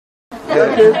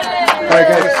Thank you. Very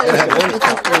good.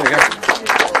 There we go.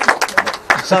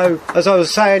 So, as I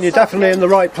was saying, you're definitely in the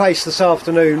right place this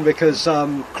afternoon, because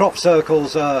crop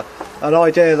circles are an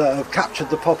idea that have captured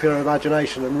the popular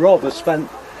imagination, and Rob has spent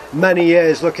many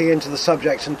years looking into the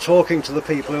subject and talking to the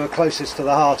people who are closest to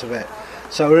the heart of it.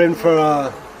 So we're in for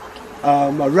a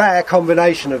rare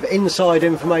combination of inside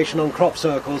information on crop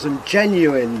circles and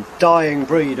genuine dying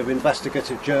breed of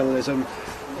investigative journalism.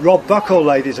 Rob Buckle,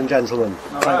 ladies and gentlemen.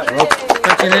 Thanks, Rob.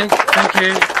 Thank you, Nick. Thank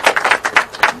you.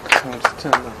 So I'll just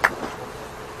turn that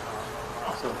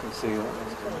so I can see what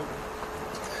that's doing.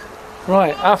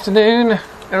 Right, afternoon,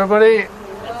 everybody.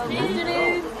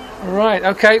 Afternoon. Right,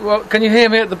 okay, well, can you hear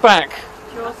me at the back?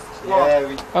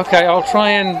 Yeah, Okay, I'll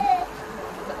try and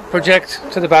project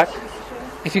to the back.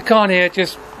 If you can't hear,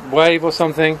 just wave or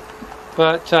something.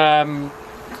 But I'm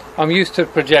used to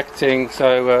projecting,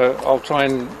 so I'll try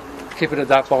and keep it at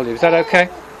that volume. Is that okay?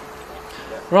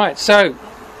 Right, so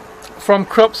from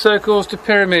crop circles to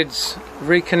pyramids,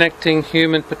 reconnecting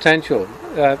human potential.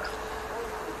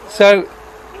 So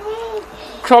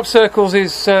crop circles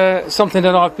is something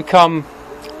that I've become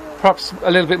perhaps a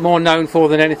little bit more known for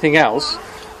than anything else,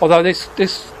 although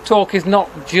this talk is not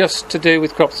just to do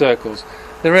with crop circles.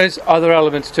 There is other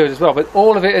elements to it as well, but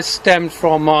all of it has stemmed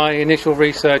from my initial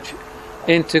research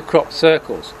into crop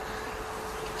circles.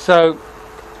 So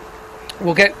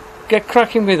we'll get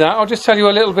cracking with that. I'll just tell you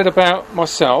a little bit about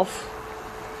myself.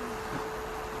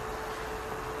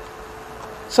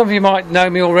 Some of you might know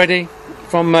me already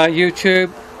from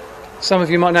YouTube. Some of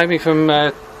you might know me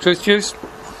from Truth Juice.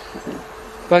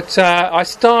 But I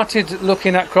started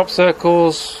looking at crop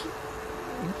circles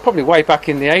probably way back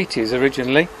in the 80s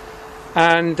originally,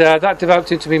 and that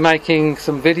developed into me making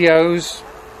some videos,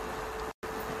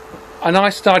 and I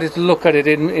started to look at it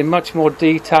in much more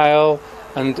detail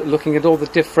and looking at all the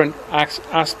different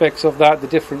aspects of that, the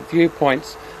different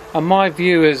viewpoints, and my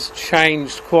view has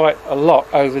changed quite a lot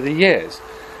over the years.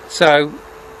 So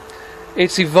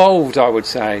it's evolved, I would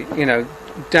say,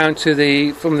 down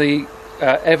to from the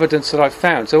evidence that I've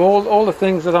found. So all the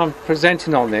things that I'm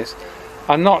presenting on this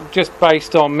are not just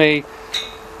based on me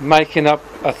making up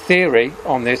a theory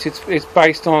on this. It's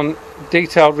based on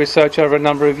detailed research over a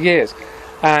number of years,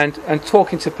 and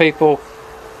talking to people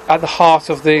at the heart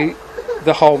of the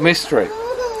whole mystery.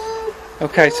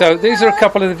 Okay, so these are a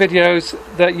couple of the videos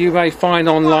that you may find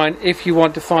online if you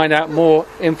want to find out more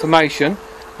information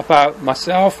about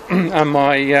myself and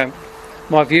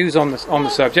my views on the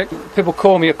subject. People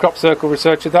call me a crop circle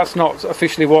researcher. That's not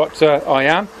officially what I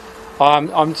am.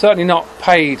 I'm certainly not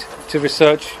paid to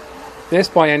research this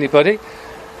by anybody.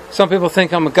 Some people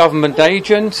think I'm a government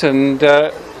agent and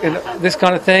this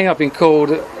kind of thing. I've been called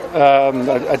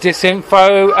a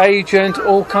disinfo agent,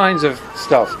 all kinds of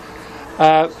stuff.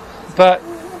 But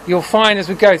you'll find as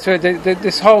we go through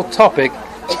this whole topic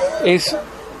is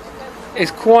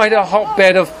quite a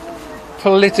hotbed of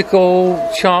politically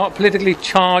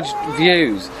charged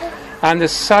views, and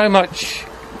there's so much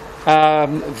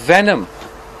venom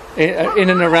in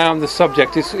and around the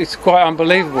subject. It's quite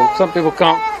unbelievable. Some people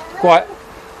can't quite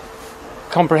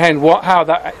comprehend how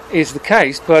that is the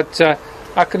case, but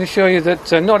I can assure you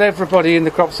that not everybody in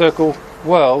the crop circle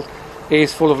world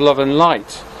is full of love and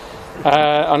light,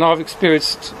 and I've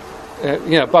experienced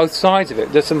both sides of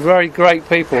it. There's some very great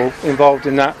people involved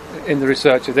in the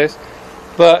research of this,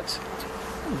 but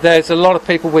there's a lot of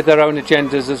people with their own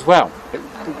agendas as well.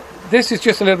 This is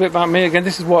just a little bit about me again.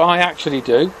 This is what I actually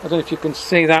do. I don't know if you can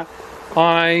see that.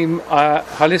 I'm a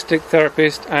holistic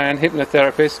therapist and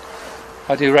hypnotherapist.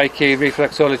 I do Reiki,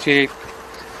 reflexology,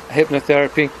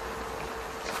 hypnotherapy,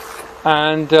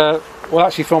 and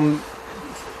actually from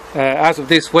as of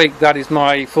this week, that is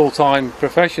my full-time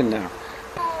profession now.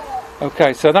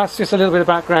 Okay, so that's just a little bit of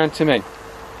background to me.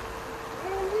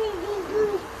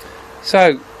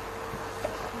 So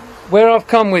where I've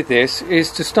come with this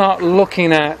is to start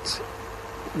looking at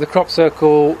the crop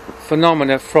circle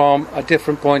phenomena from a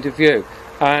different point of view.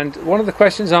 And one of the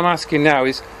questions I'm asking now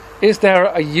is there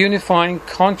a unifying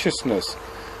consciousness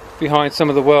behind some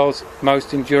of the world's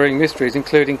most enduring mysteries,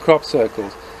 including crop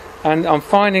circles? And I'm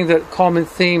finding that common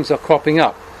themes are cropping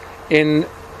up in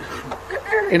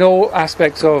all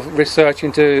aspects of research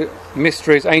into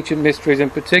mysteries, ancient mysteries in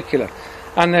particular.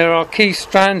 And there are key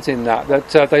strands in that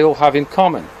they all have in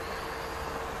common.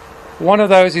 One of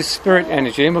those is spirit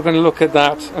energy, and we're going to look at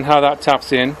that and how that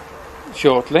taps in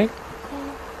shortly.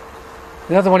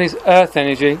 The other one is earth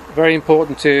energy, very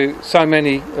important to so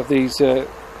many of these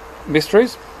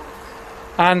mysteries.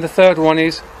 And the third one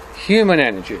is human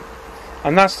energy,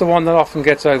 and that's the one that often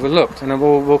gets overlooked, and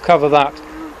we'll cover that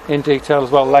in detail as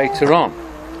well later on.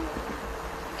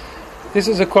 This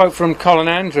is a quote from Colin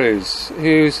Andrews,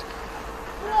 who's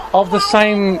of the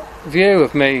same view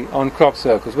of me on crop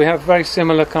circles. We have very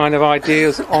similar kind of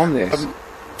ideas on this.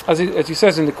 As he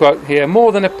says in the quote here,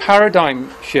 more than a paradigm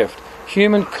shift,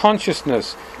 human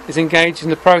consciousness is engaged in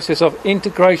the process of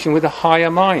integration with a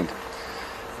higher mind.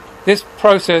 This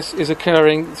process is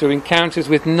occurring through encounters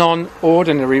with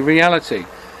non-ordinary reality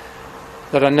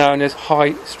that are known as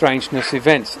high strangeness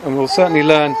events, and we'll certainly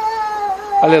learn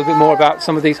a little bit more about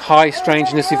some of these high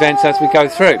strangeness events as we go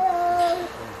through.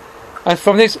 And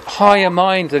from this higher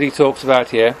mind that he talks about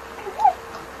here,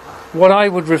 what I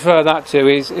would refer that to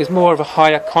is more of a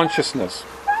higher consciousness,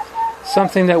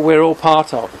 something that we're all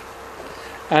part of.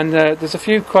 And there's a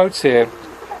few quotes here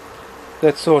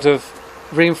that sort of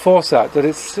reinforce that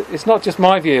it's not just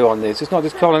my view on this, it's not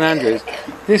just Colin Andrews.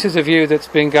 This is a view that's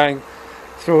been going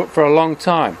through for a long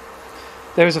time.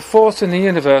 There is a force in the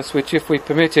universe which, if we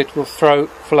permit it, will flow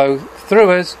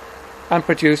through us and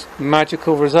produce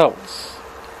magical results.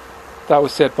 That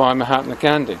was said by Mahatma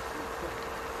Gandhi.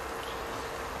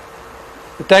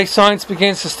 The day science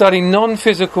begins to study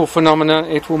non-physical phenomena,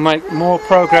 it will make more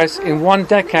progress in one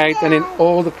decade than in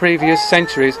all the previous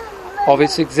centuries of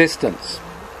its existence.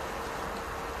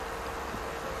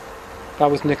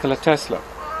 That was Nikola Tesla.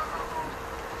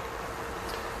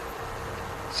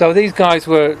 So these guys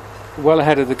were well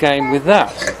ahead of the game with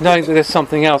that, knowing that there's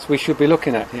something else we should be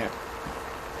looking at here.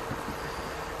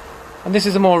 And this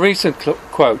is a more recent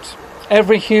quote.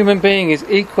 Every human being is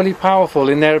equally powerful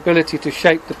in their ability to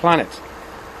shape the planet.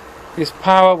 This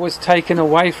power was taken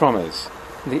away from us.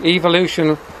 The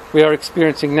evolution we are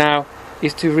experiencing now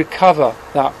is to recover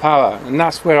that power, and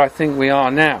that's where I think we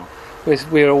are now.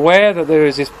 We're aware that there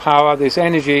is this power, this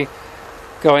energy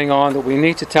going on that we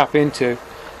need to tap into,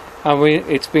 and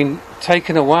it's been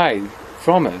taken away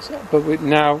from us, but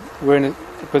now we're in a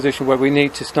position where we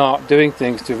need to start doing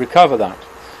things to recover that.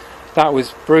 That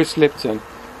was Bruce Lipton,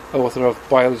 author of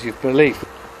Biology of Belief.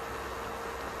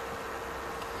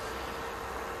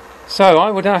 So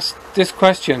I would ask this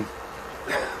question: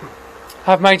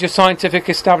 have major scientific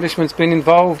establishments been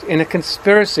involved in a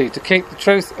conspiracy to keep the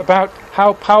truth about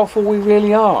how powerful we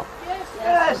really are?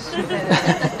 Yes.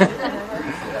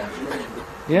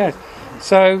 Yes.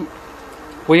 So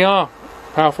we are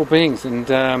powerful beings, and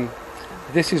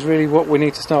this is really what we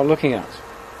need to start looking at.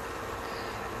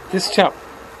 This chap,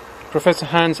 Professor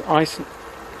Hans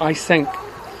Eysenck,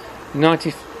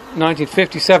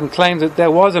 1957, claimed that there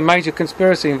was a major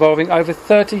conspiracy involving over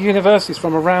 30 universities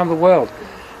from around the world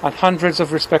and hundreds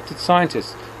of respected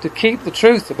scientists to keep the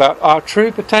truth about our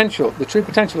true potential, the true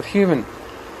potential of human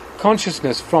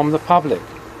consciousness, from the public.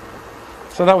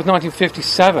 So that was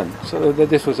 1957, so that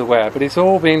this was aware, but it's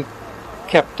all been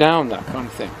kept down, that kind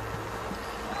of thing.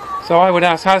 So I would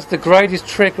ask, has the greatest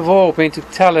trick of all been to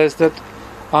tell us that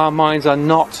our minds are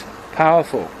not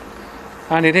powerful?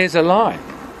 And it is a lie.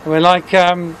 I mean, like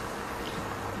I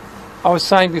was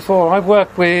saying before, I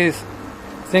work with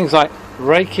things like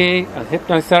Reiki and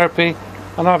hypnotherapy,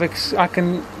 and I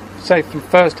can say from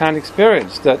first-hand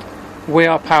experience that we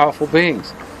are powerful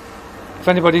beings. If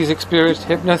anybody's experienced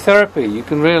hypnotherapy, you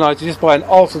can realise just by an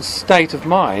altered state of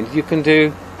mind you can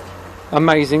do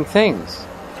amazing things.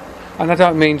 And I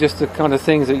don't mean just the kind of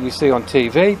things that you see on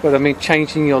TV, but I mean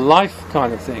changing your life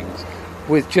kind of things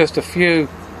with just a few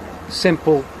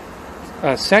simple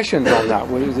sessions on that,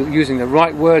 using the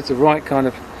right words, the right kind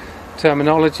of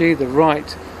terminology, the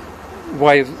right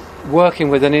way of working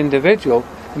with an individual.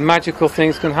 Magical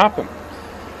things can happen.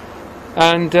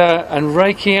 And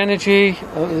Reiki energy,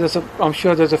 I'm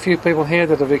sure there's a few people here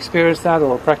that have experienced that,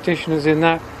 or practitioners in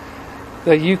that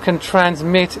you can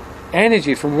transmit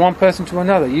energy from one person to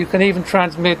another. You can even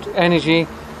transmit energy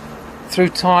through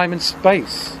time and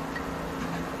space.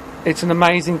 It's an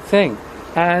amazing thing,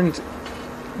 and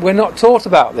we're not taught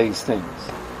about these things.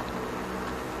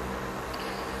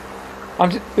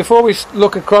 Before we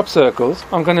look at crop circles,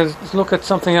 I'm going to look at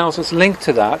something else that's linked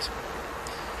to that,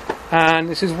 and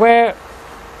this is where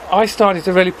I started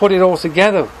to really put it all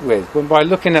together by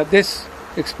looking at this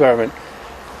experiment.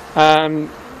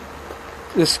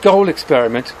 The skull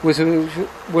experiment was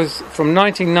from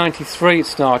 1993. It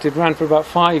started, ran for about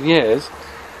 5 years,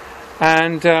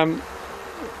 and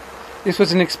this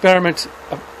was an experiment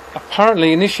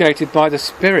apparently initiated by the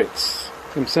spirits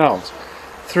themselves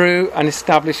through an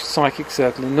established psychic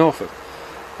circle in Norfolk.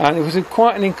 And it was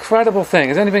quite an incredible thing.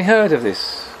 Has anybody heard of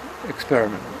this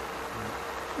experiment?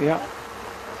 Yeah.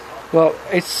 Well,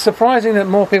 it's surprising that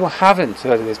more people haven't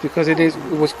heard of this, because it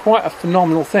was quite a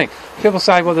phenomenal thing. People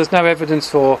say, well, there's no evidence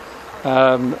for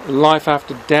life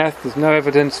after death, there's no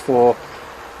evidence for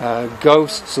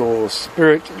ghosts or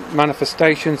spirit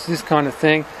manifestations, this kind of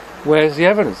thing. where's the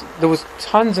evidence? There was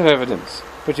tons of evidence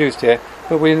produced here,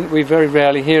 but we very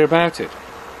rarely hear about it.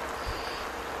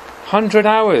 100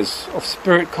 hours of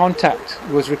spirit contact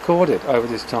was recorded over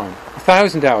this time.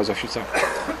 1,000 hours, I should say.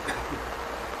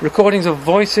 Recordings of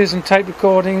voices and tape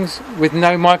recordings with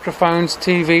no microphones,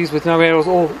 TVs with no aerials,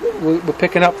 all were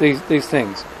picking up these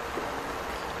things.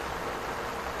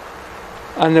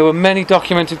 And there were many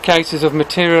documented cases of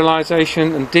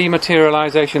materialization and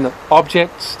dematerialization of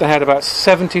objects. They had about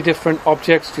 70 different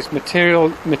objects just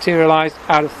materialized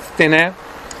out of thin air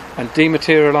and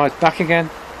dematerialized back again.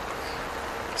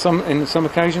 In some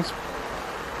occasions.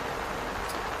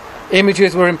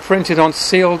 Images were imprinted on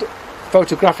sealed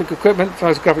photographic equipment,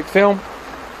 photographic film,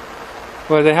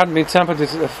 where they hadn't been tampered.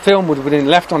 The film would have been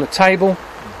left on a table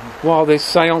while this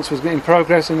seance was in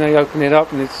progress, and they open it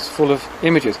up and it's full of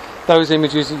images. Those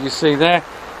images that you see there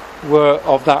were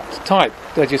of that type.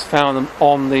 They just found them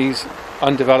on these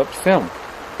undeveloped film.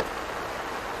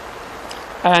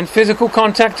 And physical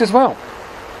contact as well.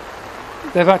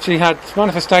 They've actually had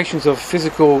manifestations of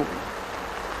physical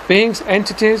beings,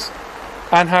 entities,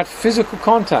 and had physical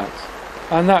contact,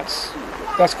 and that's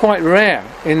quite rare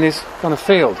in this kind of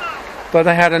field. But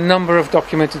they had a number of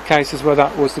documented cases where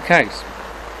that was the case.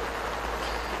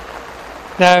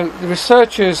 Now, the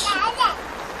researchers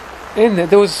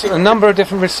there was a number of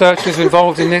different researchers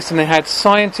involved in this, and they had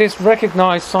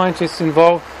recognised scientists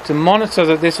involved to monitor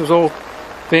that this was all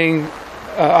being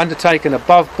undertaken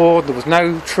above board. There was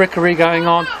no trickery going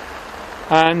on,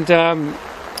 and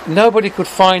nobody could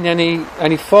find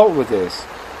any fault with this.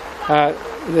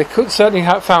 They could certainly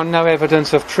have found no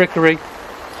evidence of trickery,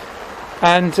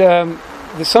 and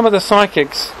some of the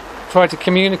psychics tried to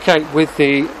communicate with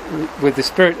the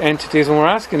spirit entities, and were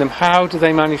asking them, how do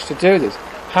they manage to do this?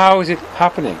 How is it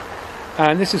happening?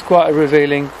 And this is quite a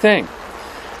revealing thing.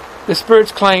 The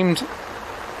spirits claimed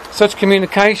such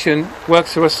communication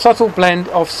works through a subtle blend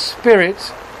of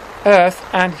spirit, earth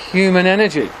and human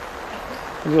energy.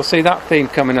 And you'll see that theme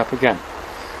coming up again,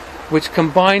 which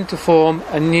combine to form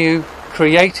a new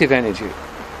creative energy.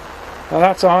 Now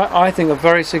that's, I think, a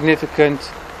very significant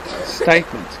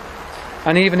statement.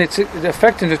 And even its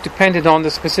effectiveness depended on the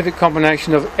specific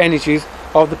combination of energies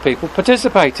of the people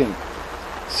participating.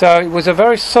 So it was a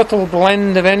very subtle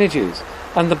blend of energies,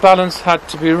 and the balance had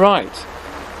to be right.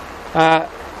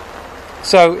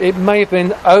 So it may have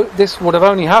been, this would have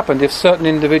only happened if certain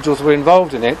individuals were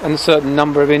involved in it, and a certain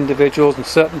number of individuals and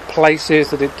certain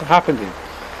places that it happened in.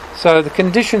 So the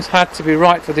conditions had to be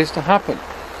right for this to happen.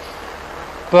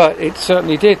 But it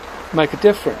certainly did make a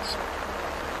difference.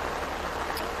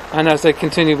 And as they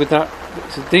continued with that,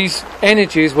 these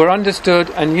energies were understood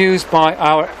and used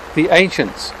by the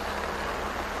ancients.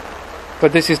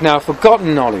 But this is now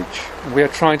forgotten knowledge. We are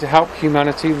trying to help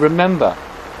humanity remember.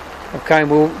 Okay,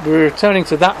 and we're returning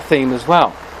to that theme as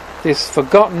well. This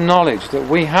forgotten knowledge, that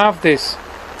we have this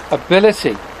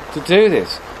ability to do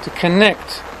this, to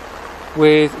connect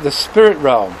with the spirit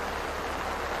realm.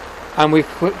 And we're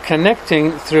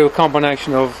connecting through a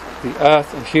combination of the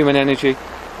earth and human energy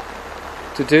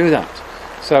to do that.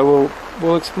 So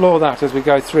we'll explore that as we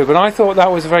go through. But I thought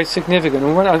that was very significant.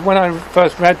 And when I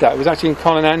first read that, it was actually in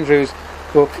Colin Andrews'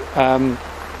 book,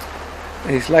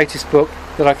 his latest book,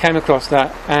 that I came across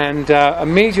that, and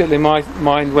immediately my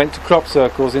mind went to crop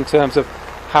circles in terms of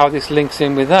how this links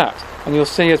in with that. And you'll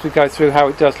see as we go through how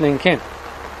it does link in.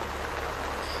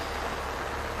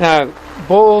 Now,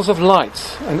 balls of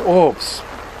light and orbs.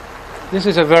 This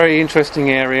is a very interesting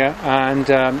area, and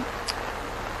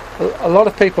a lot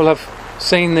of people have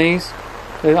seen these.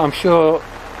 I'm sure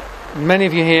many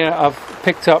of you here have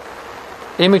picked up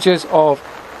images of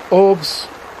orbs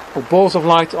or balls of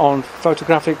light on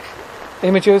photographic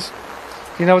images.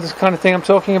 You know this kind of thing I'm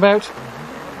talking about?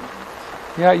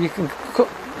 Yeah, you can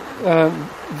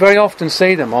very often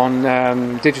see them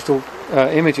on digital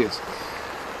images.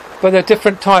 But there are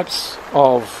different types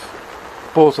of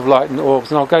balls of light and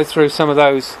orbs, and I'll go through some of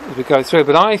those as we go through.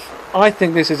 But I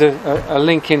think this is a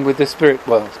link in with the spirit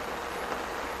world.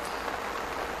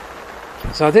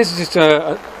 So this is just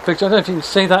a picture. I don't know if you can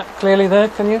see that clearly there,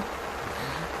 can you?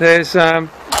 There's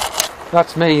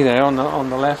that's me there on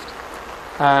the left,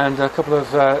 and a couple of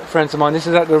friends of mine. This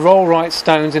is at the Rollright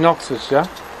Stones in Oxfordshire,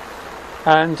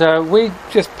 and we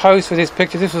just posed for this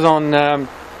picture. This was on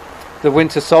the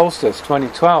winter solstice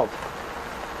 2012,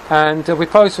 and we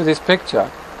posed for this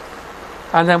picture,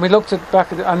 and then we looked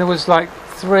back at it, and there was like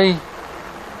 3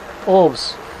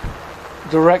 orbs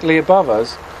directly above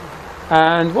us.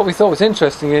 And what we thought was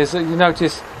interesting is that you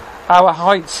notice our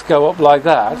heights go up like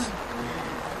that.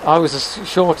 I was the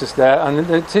shortest there, and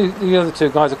the other two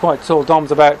guys are quite tall.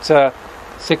 Dom's about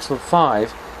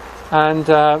 6'5",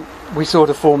 and we sort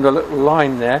of formed a little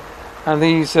line there, and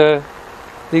these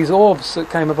orbs that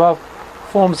came above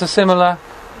forms a similar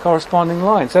corresponding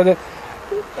line. So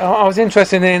I was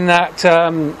interested in that,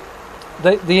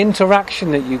 the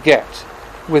interaction that you get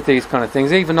with these kind of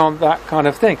things, even on that kind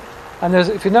of thing. And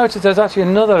if you notice, there's actually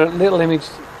another little image,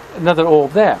 another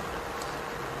orb there.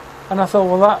 And I thought,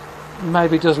 well, that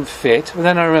maybe doesn't fit. But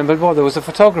then I remembered, well, there was a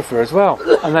photographer as well,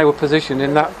 and they were positioned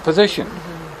in that position.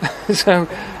 So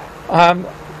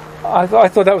I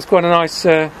thought that was quite a nice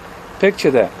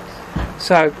picture there.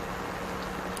 So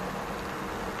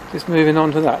just moving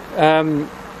on to that.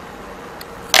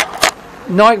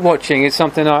 Night watching is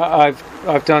something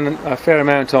I've done a fair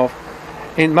amount of,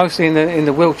 mostly in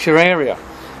the Wiltshire area.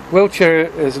 Wiltshire,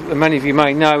 as many of you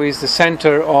may know, is the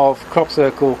centre of crop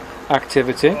circle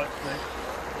activity.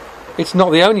 It's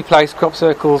not the only place crop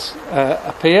circles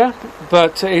appear,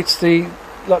 but it's the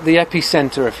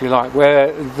epicentre, if you like,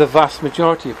 where the vast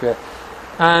majority appear.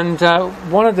 And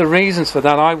one of the reasons for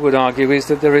that, I would argue, is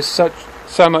that there is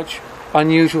so much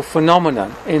unusual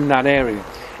phenomenon in that area.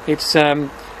 It's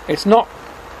not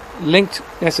linked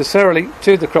necessarily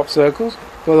to the crop circles,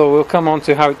 although we'll come on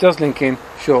to how it does link in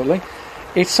shortly.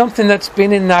 It's something that's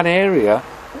been in that area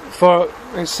for,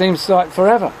 it seems like,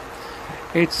 forever.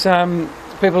 It's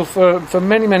people for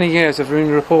many years have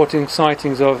been reporting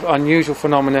sightings of unusual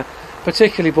phenomena,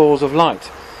 particularly balls of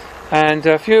light. And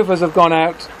a few of us have gone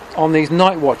out on these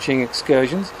night watching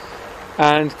excursions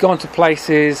and gone to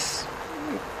places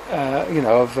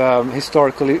of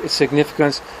historical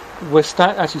significance. We're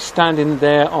actually standing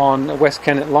there on West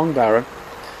Kennet Long Barrow,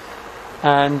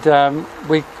 and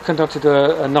we conducted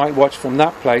a night watch from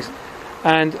that place.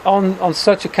 And on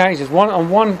such occasions, on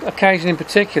one occasion in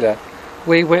particular,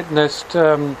 we witnessed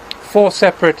 4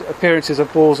 separate appearances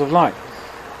of balls of light.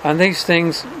 And these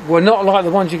things were not like the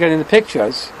ones you get in the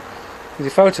pictures, the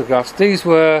photographs. These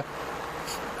were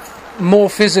more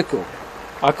physical.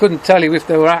 I couldn't tell you if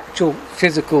they were actual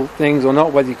physical things or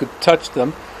not, whether you could touch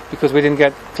them, because we didn't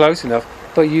get close enough.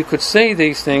 But you could see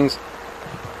these things.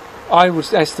 I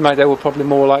would estimate they were probably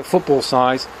more like football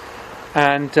size.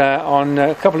 And on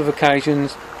a couple of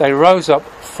occasions, they rose up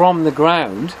from the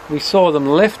ground. We saw them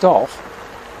lift off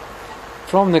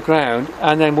from the ground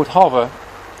and then would hover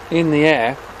in the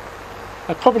air,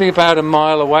 probably about a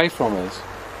mile away from us,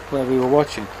 where we were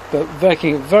watching, but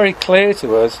making it very clear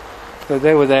to us that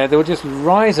they were there. They would just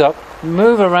rise up,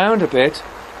 move around a bit,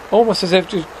 almost as if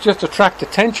to just attract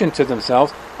attention to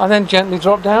themselves, and then gently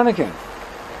drop down again.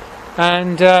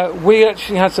 And we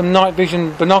actually had some night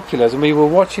vision binoculars, and we were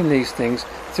watching these things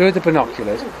through the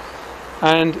binoculars,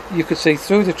 and you could see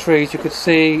through the trees, you could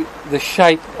see the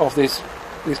shape of this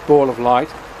ball of light,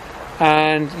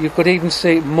 and you could even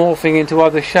see it morphing into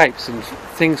other shapes and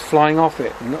things flying off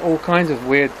it, and all kinds of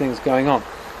weird things going on.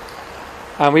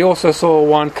 And we also saw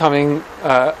one coming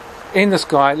in the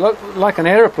sky, like an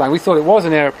aeroplane. We thought it was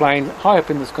an aeroplane high up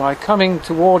in the sky coming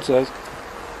towards us.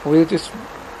 We just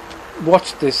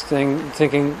watched this thing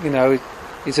thinking,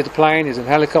 is it a plane, is it a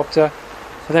helicopter?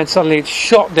 And then suddenly it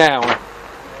shot down,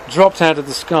 dropped out of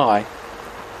the sky,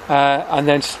 and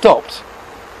then stopped.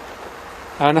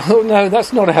 And I thought, no,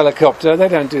 that's not a helicopter, they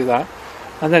don't do that.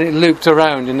 And then it looped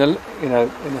around in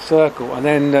a circle, and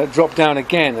then dropped down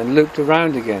again and looped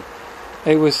around again.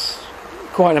 It was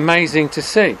quite amazing to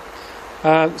see.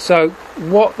 So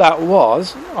what that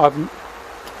was, I've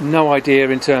no idea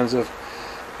in terms of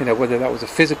whether that was a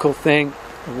physical thing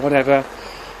or whatever.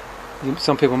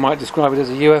 Some people might describe it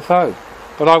as a UFO,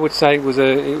 but I would say it was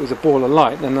a ball of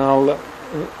light. And I'll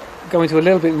go into a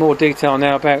little bit more detail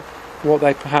now about what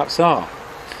they perhaps are.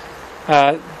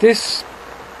 This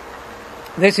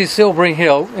is Silbury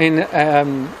Hill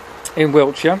in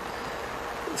Wiltshire,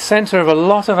 centre of a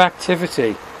lot of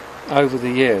activity over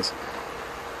the years.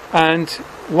 And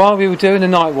while we were doing a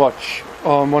night watch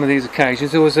on one of these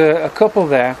occasions, there was a couple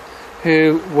there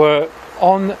who were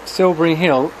on Silbury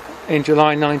Hill in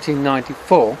July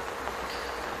 1994,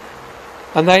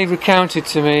 and they recounted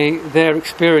to me their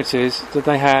experiences that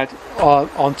they had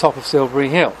on top of Silbury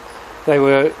Hill. They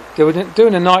were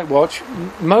doing a night watch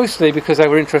mostly because they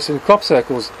were interested in crop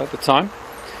circles at the time,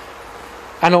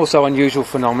 and also unusual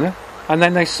phenomena. And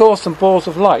then they saw some balls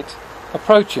of light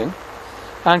approaching,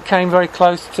 and came very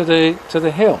close to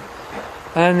the hill.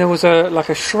 And there was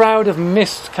a shroud of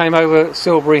mist came over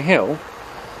Silbury Hill,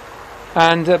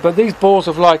 and but these balls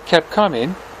of light kept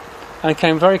coming and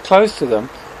came very close to them,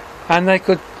 and they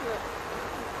could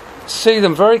see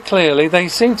them very clearly. They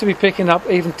seemed to be picking up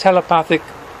even telepathic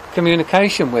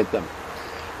communication with them.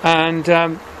 And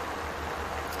then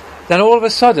all of a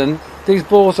sudden these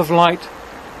balls of light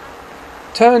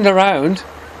turned around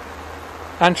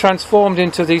and transformed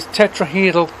into these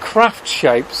tetrahedral craft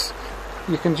shapes.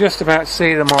 You can just about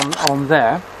see them on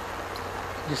there.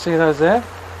 You see those there?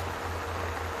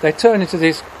 They turn into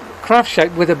this craft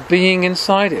shape with a being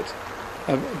inside it,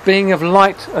 a being of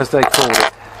light, as they called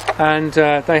it, and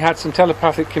they had some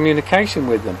telepathic communication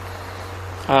with them.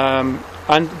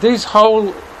 And these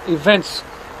whole events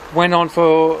went on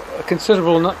for a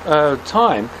considerable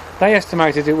time. They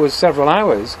estimated it was several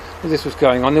hours that this was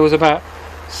going on. There was about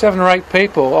 7 or 8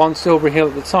 people on Silbury Hill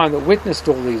at the time that witnessed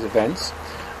all these events,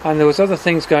 and there was other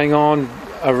things going on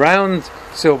around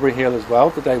Silbury Hill as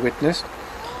well that they witnessed.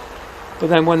 But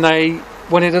then when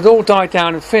it had all died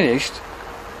down and finished,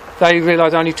 they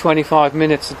realised only 25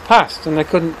 minutes had passed, and they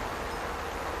couldn't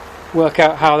work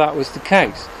out how that was the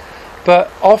case. But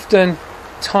often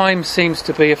time seems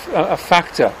to be a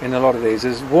factor in a lot of these.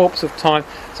 There's warps of time.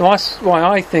 So that's why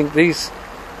I think these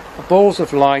balls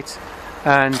of light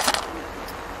and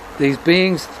these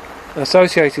beings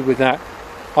associated with that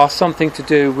are something to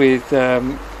do with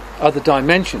other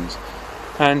dimensions.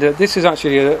 And this is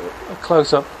actually a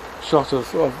close-up shot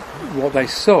of what they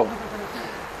saw.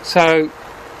 So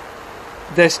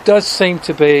there does seem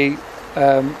to be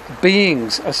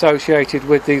beings associated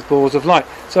with these balls of light.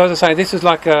 So as I say, this is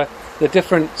like the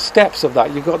different steps of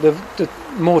that. You've got the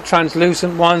more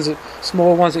translucent ones,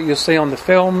 small ones that you'll see on the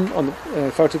film, on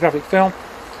the photographic film.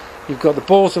 You've got the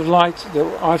balls of light that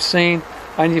I've seen,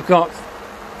 and you've got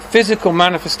physical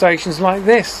manifestations like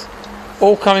this,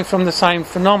 all coming from the same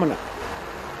phenomena.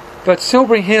 But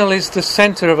Silbury Hill is the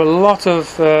centre of a lot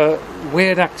of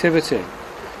weird activity.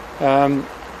 That's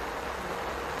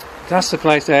the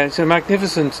place there. It's a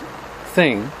magnificent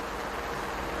thing.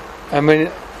 I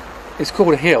mean, it's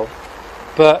called a hill,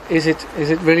 but is it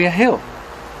really a hill?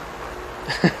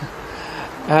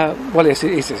 Well,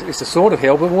 it's a sort of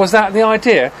hill, but was that the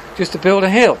idea, just to build a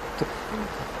hill?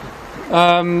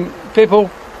 People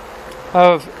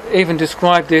have even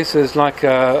described this as like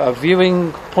a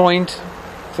viewing point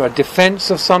for a defence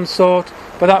of some sort,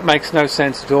 but that makes no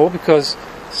sense at all, because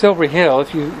Silbury Hill,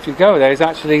 if you go there, is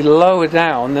actually lower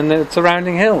down than the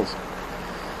surrounding hills.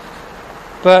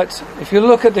 But if you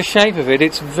look at the shape of it,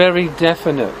 it's very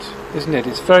definite, isn't it?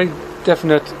 It's very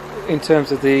definite in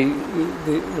terms of the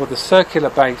circular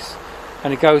base,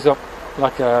 and it goes up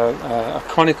like a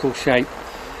conical shape.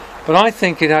 But I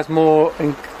think it has more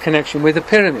in connection with the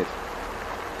pyramid.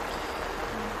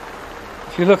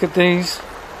 If you look at these,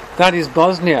 that is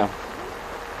Bosnia,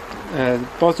 the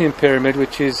Bosnian pyramid,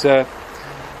 which is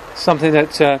something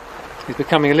that is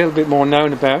becoming a little bit more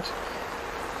known about.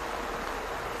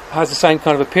 Has the same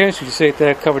kind of appearance. You see it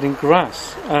there, covered in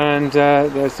grass, and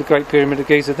there's the Great Pyramid of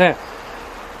Giza there.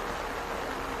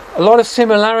 A lot of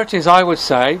similarities, I would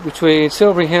say, between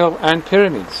Silbury Hill and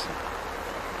pyramids,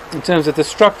 in terms of the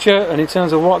structure and in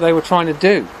terms of what they were trying to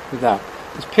do with that.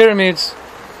 These pyramids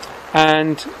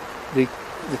and the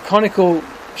conical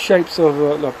shapes of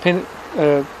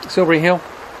Silbury Hill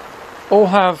all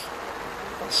have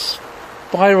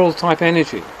spiral type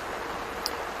energy.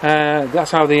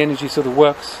 That's how the energy sort of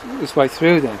works its way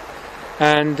through there.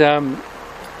 And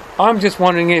I'm just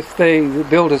wondering if the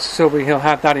builders of Silbury Hill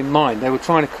had that in mind. They were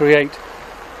trying to create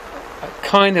a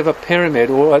kind of a pyramid,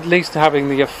 or at least having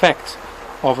the effect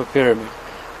of a pyramid.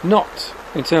 Not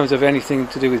in terms of anything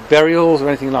to do with burials or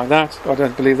anything like that. I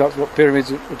don't believe that's what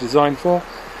pyramids are designed for.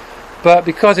 But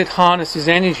because it harnesses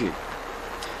energy.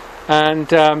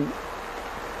 And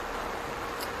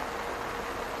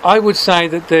I would say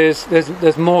that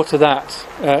there's more to that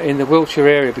in the Wiltshire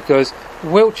area, because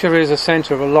Wiltshire is a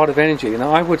centre of a lot of energy, and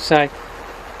I would say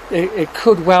it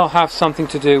could well have something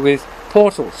to do with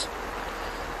portals,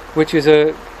 which is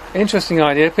an interesting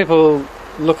idea. People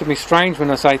look at me strange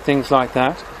when I say things like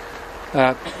that.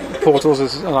 Portals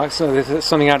is like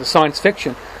something out of science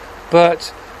fiction,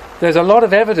 but there's a lot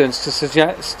of evidence to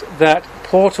suggest that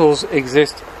portals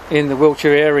exist in the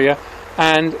Wiltshire area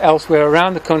and elsewhere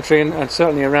around the country, and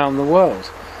certainly around the world.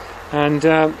 And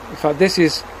in fact, this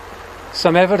is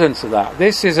some evidence of that.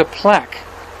 This is a plaque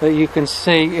that you can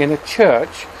see in a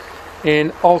church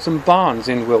in Alton Barnes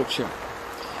in Wiltshire,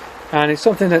 and it's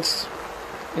something that's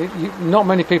not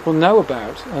many people know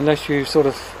about unless you're sort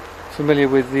of familiar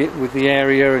with the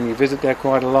area and you visit there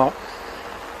quite a lot.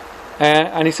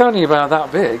 And it's only about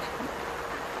that big.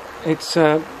 It's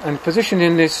and positioned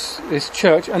in this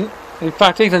church, and in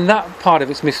fact even that part of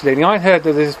it's misleading. I heard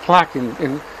that there's this plaque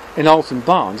in Alton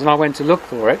Barnes, and I went to look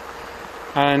for it,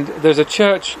 and there's a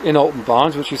church in Alton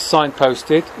Barnes which is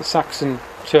signposted, the Saxon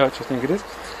church I think it is,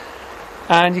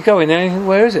 and you go in there and you think,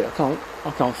 where is it?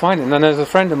 I can't find it. And then there's a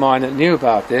friend of mine that knew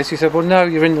about this. He said, well, no,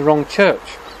 you're in the wrong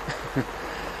church.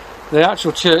 The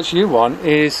actual church you want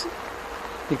is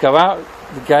You go out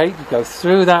the gate, you go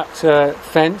through that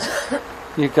fence,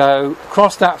 you go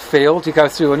across that field, you go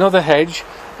through another hedge,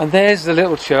 and there's the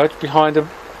little church behind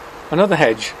another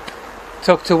hedge,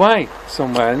 tucked away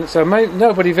somewhere. And so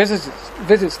nobody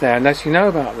visits there unless you know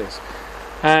about this.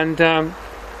 And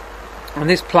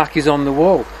this plaque is on the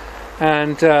wall.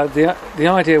 And the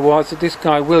idea was that this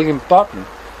guy William Button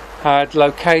had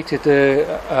located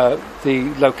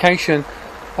the location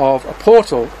of a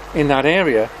portal in that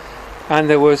area, and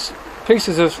there was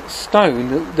pieces of stone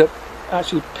that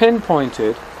actually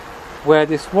pinpointed where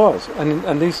this was,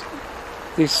 and these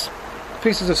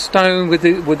pieces of stone with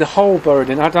the hole buried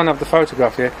in. I don't have the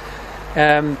photograph here.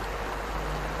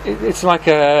 It's like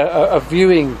a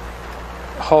viewing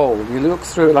hole. You look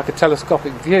through it like a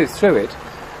telescopic view through it,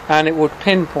 and it would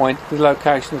pinpoint the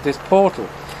location of this portal.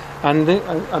 And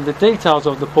the details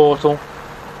of the portal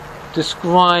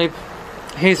describe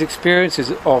his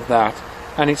experiences of that,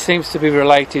 and it seems to be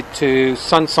related to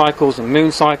sun cycles and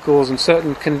moon cycles and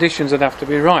certain conditions that have to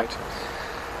be right,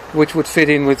 which would fit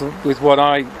in with what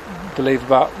I believe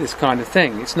about this kind of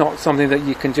thing. It's not something that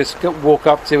you can just walk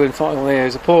up to and find, oh,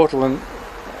 there's a portal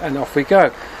and off we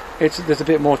go. There's a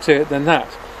bit more to it than that.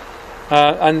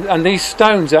 And these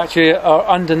stones actually are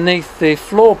underneath the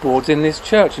floorboards in this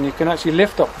church, and you can actually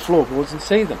lift up the floorboards and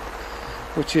see them,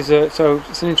 which is so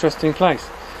it's an interesting place.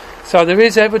 So there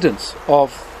is evidence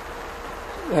of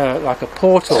like a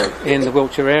portal in the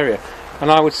Wiltshire area,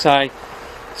 and I would say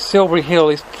Silbury Hill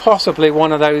is possibly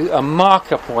one of those, a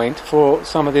marker point for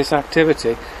some of this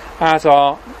activity, as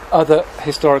are other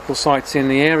historical sites in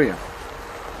the area.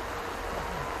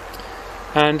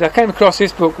 And I came across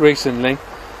this book recently,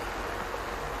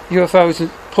 UFOs,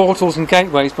 Portals and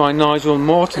Gateways by Nigel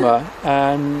Mortimer,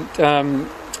 and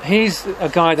he's a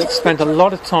guy that spent a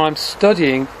lot of time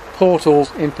studying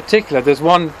portals in particular. There's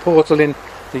one portal in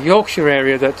the Yorkshire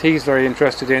area that he's very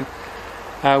interested in,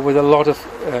 with a lot of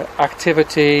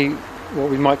activity, what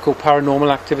we might call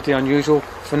paranormal activity, unusual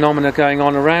phenomena going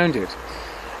on around it.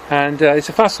 And it's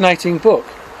a fascinating book,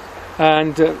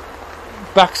 and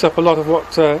backs up a lot of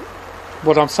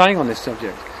what I'm saying on this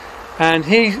subject. And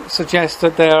he suggests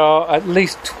that there are at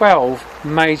least 12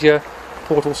 major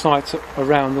portal sites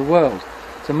around the world.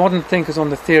 So modern thinkers on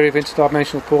the theory of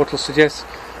interdimensional portals suggest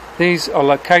these are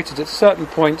located at certain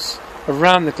points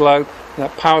around the globe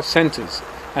that power centres,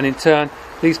 and in turn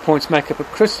these points make up a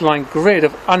crystalline grid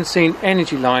of unseen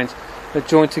energy lines that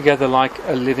join together like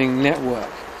a living network.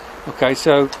 Okay,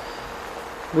 so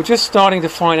we're just starting to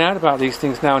find out about these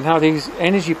things now, and how these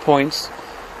energy points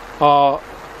are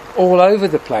all over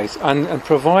the place, and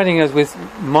providing us with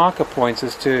marker points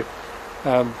as to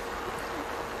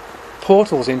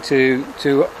portals into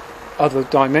other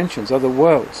dimensions, other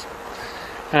worlds.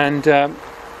 And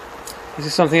this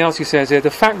is something else he says here.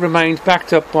 The fact remains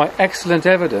backed up by excellent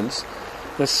evidence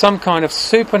that some kind of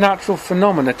supernatural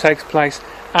phenomena takes place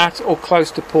at or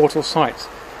close to portal sites.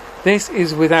 This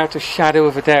is without a shadow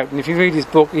of a doubt. And if you read his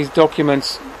book, he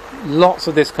documents lots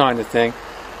of this kind of thing.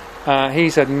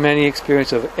 He's had many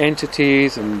experiences of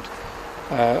entities and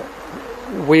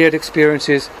weird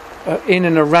experiences in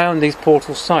and around these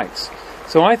portal sites.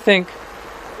 So I think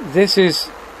this is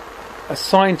a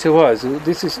sign to us.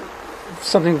 This is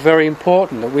something very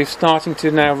important that we're starting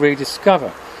to now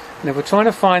rediscover. And if we're trying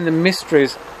to find the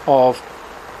mysteries of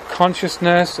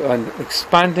consciousness and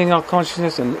expanding our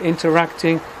consciousness and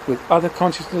interacting with other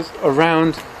consciousness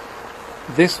around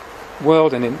this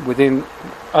world and within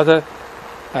other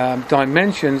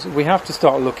dimensions, we have to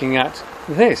start looking at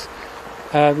this,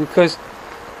 because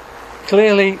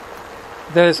clearly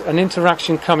there's an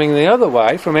interaction coming the other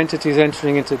way from entities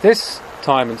entering into this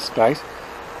time and space,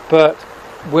 but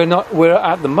we're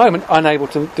at the moment unable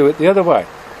to do it the other way.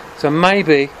 So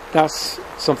maybe that's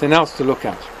something else to look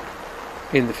at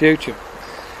in the future.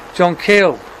 John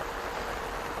Keel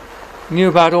knew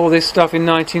about all this stuff in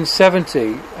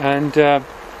 1970, and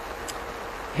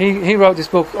he wrote this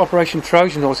book, Operation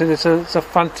Trojan Horse, and it's a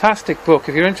fantastic book.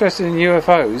 If you're interested in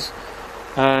UFOs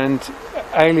and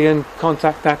alien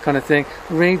contact, that kind of thing,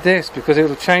 read this, because it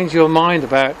will change your mind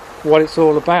about what it's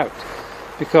all about.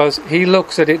 Because he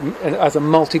looks at it as a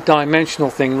multi-dimensional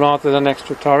thing rather than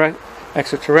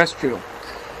extraterrestrial.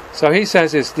 So he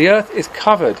says this: the Earth is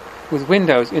covered with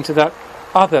windows into that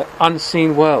other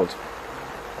unseen world.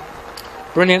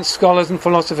 Brilliant scholars and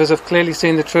philosophers have clearly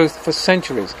seen the truth for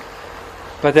centuries,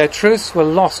 but their truths were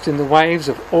lost in the waves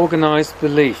of organised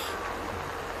belief.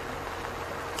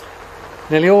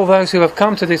 Nearly all those who have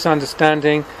come to this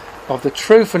understanding of the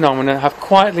true phenomena have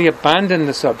quietly abandoned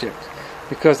the subject,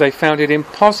 because they found it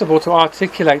impossible to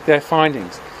articulate their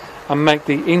findings and make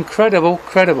the incredible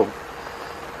credible.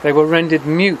 They were rendered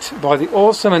mute by the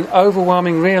awesome and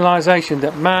overwhelming realization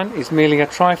that man is merely a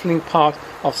trifling part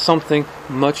of something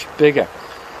much bigger.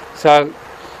 So,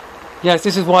 yes,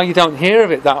 this is why you don't hear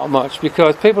of it that much,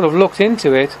 because people have looked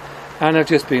into it and have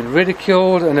just been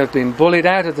ridiculed and have been bullied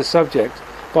out of the subject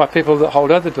by people that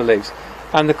hold other beliefs.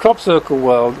 And the crop circle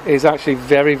world is actually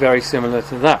very, very similar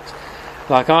to that.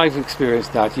 Like I've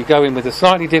experienced that. You go in with a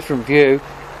slightly different view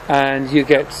and you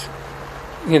get,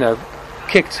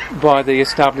 kicked by the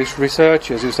established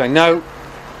researchers who say, no,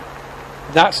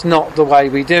 that's not the way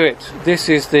we do it. This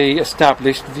is the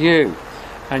established view.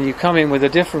 And you come in with a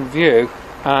different view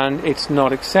and it's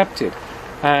not accepted.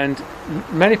 And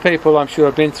many people, I'm sure,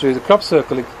 have been through the crop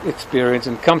circle experience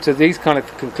and come to these kind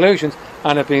of conclusions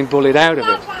and have been bullied out of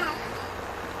it.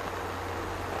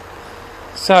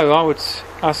 So I would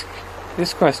ask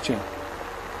this question,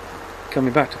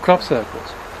 coming back to crop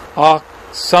circles. Are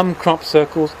some crop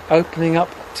circles opening up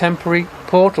temporary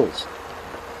portals?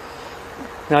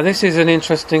 Now this is an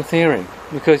interesting theory,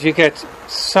 because you get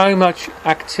so much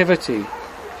activity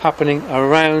happening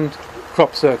around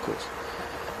crop circles.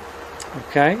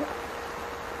 Okay?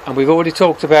 And we've already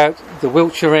talked about the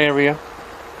Wiltshire area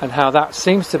and how that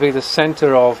seems to be the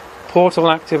centre of portal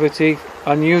activity,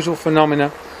 unusual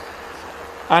phenomena,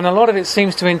 and a lot of it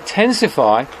seems to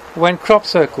intensify when crop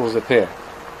circles appear.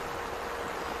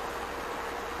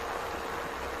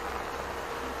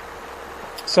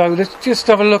 So let's just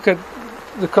have a look at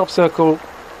the crop circle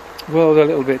world a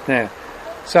little bit now.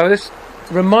 So let's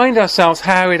remind ourselves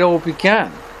how it all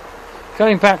began.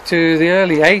 Going back to the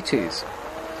early 80s.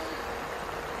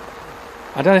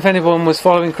 I don't know if anyone was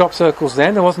following crop circles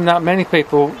then. There wasn't that many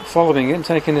people following it and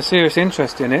taking a serious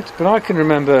interest in it. But I can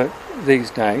remember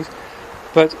these days.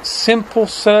 But simple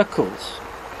circles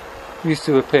used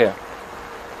to appear.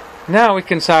 Now we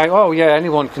can say, oh yeah,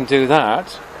 anyone can do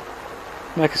that.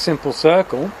 Make a simple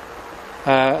circle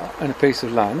and a piece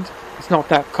of land. It's not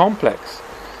that complex.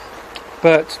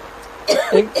 But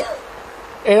it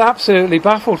absolutely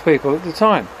baffled people at the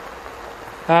time.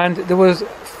 And there was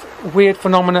weird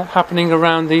phenomena happening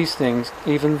around these things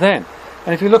even then.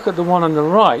 And if you look at the one on the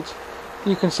right,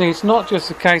 you can see it's not just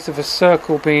a case of a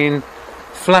circle being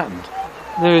flattened.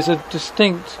 There is a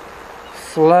distinct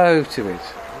flow to it.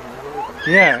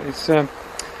 Yeah, it's. And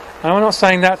I'm not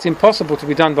saying that's impossible to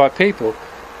be done by people,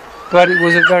 but it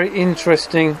was a very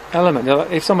interesting element.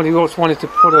 If somebody else wanted to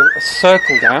put a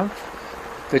circle down,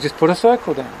 they just put a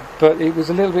circle down. But it was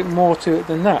a little bit more to it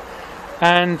than that.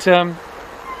 And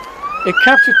it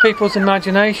captured people's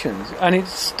imaginations, and it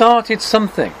started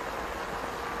something.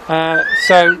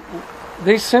 So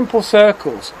these simple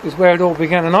circles is where it all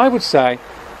began. And I would say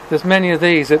there's many of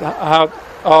these that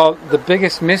are the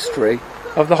biggest mystery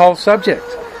of the whole subject.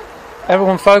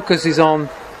 Everyone focuses on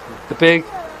the big,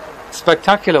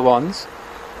 spectacular ones,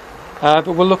 but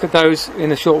we'll look at those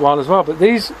in a short while as well. But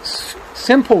these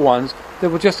simple ones that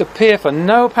will just appear for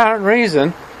no apparent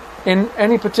reason in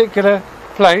any particular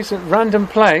place, at random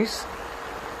place,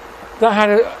 that had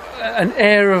an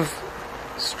air of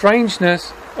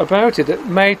strangeness about it that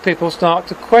made people start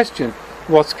to question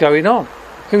what's going on.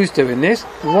 Who's doing this?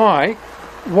 Why?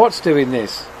 What's doing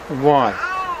this? And why?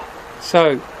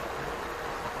 So,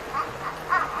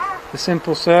 the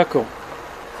simple circle.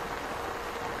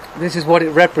 This is what it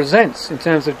represents in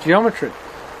terms of geometry.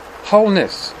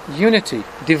 Wholeness, unity,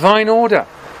 divine order.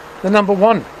 The number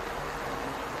one.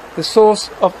 The source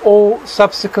of all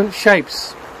subsequent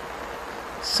shapes.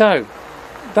 So,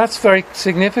 that's very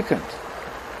significant.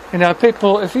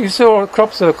 People, if you saw a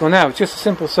crop circle now, it's just a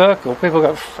simple circle, people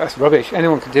go, that's rubbish,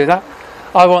 anyone can do that.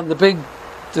 I want the big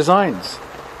designs.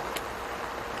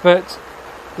 But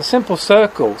the simple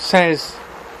circle says,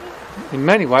 in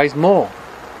many ways, more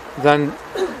than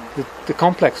the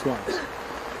complex ones.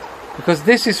 Because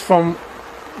this is from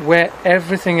where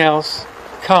everything else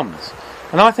comes.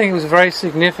 And I think it was very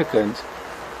significant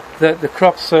that the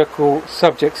crop circle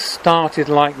subject started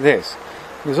like this.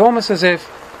 It was almost as if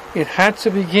it had to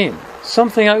begin.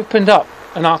 Something opened up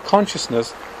in our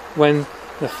consciousness when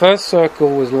the first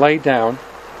circle was laid down,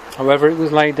 however it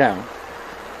was laid down,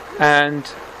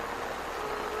 and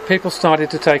people started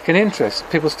to take an interest.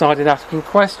 People started asking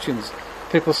questions.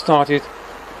 People started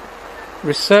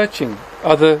researching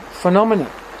other phenomena.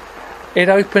 It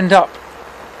opened up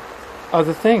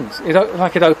other things. It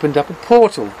opened up a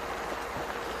portal.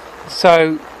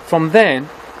 So from then,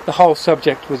 the whole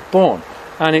subject was born,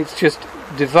 and it's just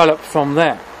developed from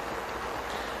there.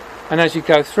 And as you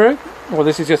go through, well,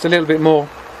 this is just a little bit more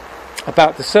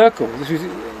about the circle. This is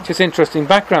just interesting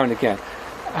background again,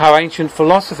 how ancient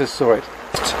philosophers saw it.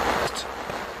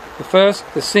 The first,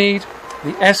 the seed,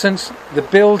 the essence, the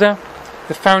builder,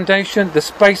 the foundation, the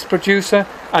space producer,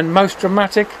 and most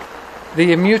dramatic,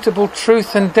 the immutable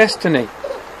truth and destiny.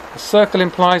 A circle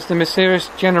implies the mysterious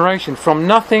generation from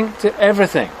nothing to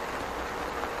everything.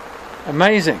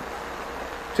 Amazing.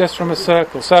 Just from a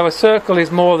circle. So a circle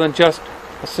is more than just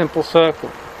a simple circle.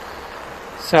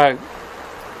 So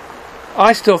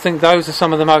I still think those are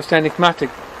some of the most enigmatic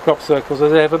crop circles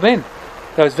there's ever been.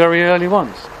 Those very early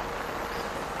ones.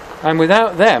 And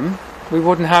without them, we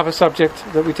wouldn't have a subject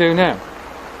that we do now.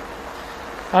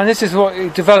 And this is what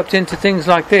it developed into things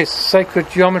like this, sacred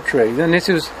geometry. Then this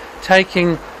was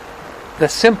taking the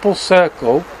simple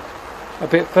circle a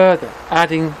bit further,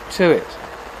 adding to it.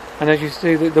 And as you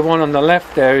see, the one on the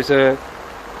left there is a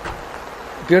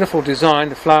beautiful design,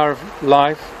 the flower of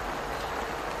life.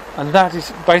 And that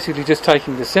is basically just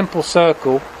taking the simple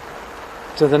circle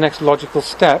to the next logical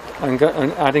step and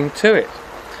adding to it.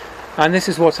 And this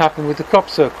is what's happened with the crop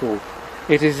circle.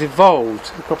 It has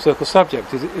evolved, the crop circle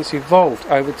subject, it's evolved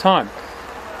over time.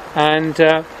 And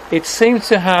it seems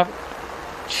to have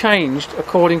changed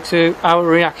according to our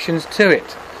reactions to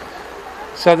it.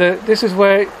 So this is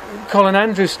where Colin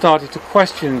Andrews started to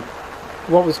question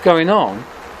what was going on,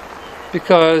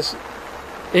 because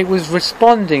it was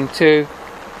responding to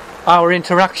our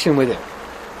interaction with it.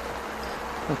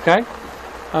 Okay?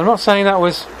 I'm not saying that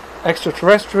was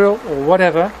extraterrestrial or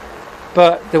whatever,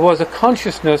 but there was a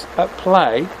consciousness at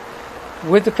play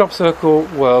with the crop circle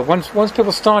world. Once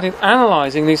people started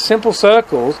analysing these simple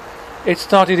circles, it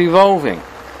started evolving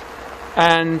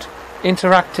and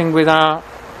interacting with our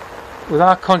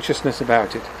consciousness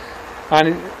about it.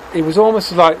 And it was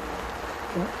almost like,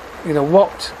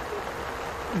 what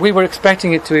we were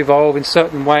expecting it to evolve in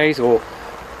certain ways,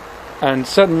 and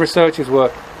certain researchers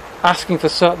were asking for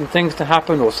certain things to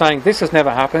happen, or saying this has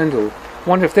never happened, or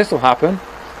wonder if this will happen,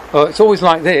 or it's always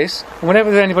like this. And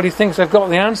whenever anybody thinks they've got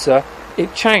the answer,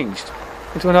 it changed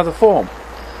into another form,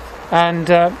 and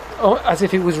as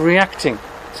if it was reacting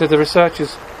to the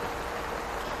researchers.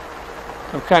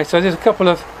 Okay, so there's a couple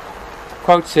of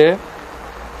quotes here.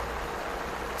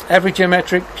 Every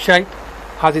geometric shape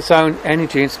has its own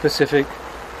energy and specific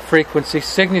frequency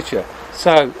signature.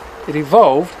 So it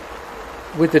evolved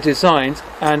with the designs,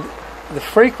 and the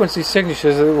frequency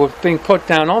signatures that were being put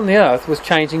down on the earth was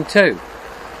changing too.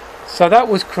 So that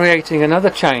was creating another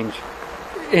change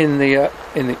in the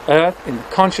earth, in the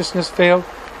consciousness field,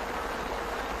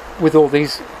 with all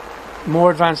these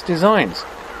more advanced designs.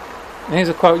 And here's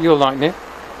a quote you'll like, Nick.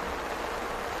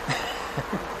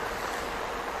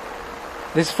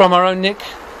 This is from our own Nick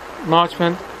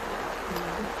Marchman.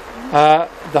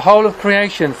 The whole of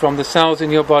creation, from the cells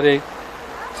in your body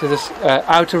to the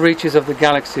outer reaches of the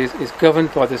galaxies, is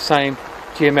governed by the same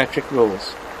geometric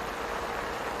rules.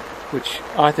 Which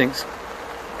I think is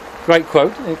a great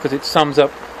quote, because it sums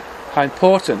up how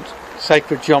important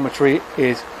sacred geometry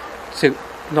is to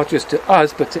not just to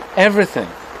us, but to everything.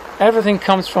 Everything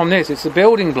comes from this. It's the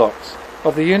building blocks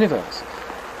of the universe.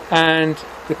 And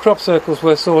the crop circles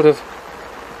were sort of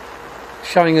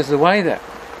showing us the way there.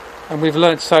 And we've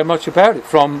learned so much about it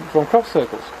from crop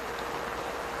circles.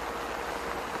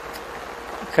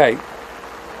 Okay,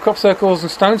 crop circles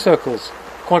and stone circles,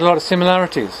 quite a lot of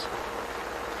similarities,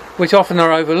 which often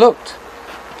are overlooked.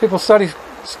 People study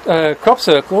crop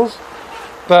circles,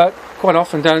 but quite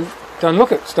often don't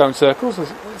look at stone circles,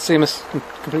 see them as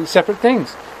completely separate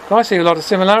things. But I see a lot of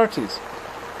similarities.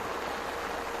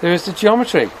 There is the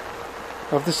geometry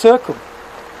of the circle.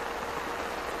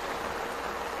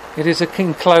 It is an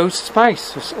enclosed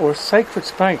space, or a sacred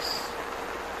space.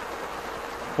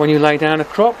 When you lay down a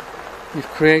crop, you've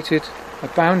created a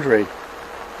boundary.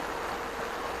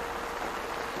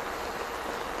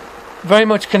 Very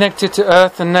much connected to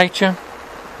earth and nature.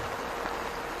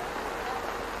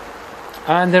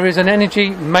 And there is an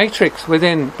energy matrix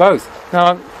within both.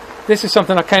 Now, this is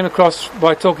something I came across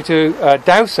by talking to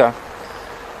Dowser,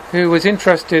 who was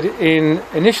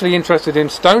initially interested in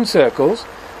stone circles,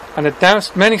 and had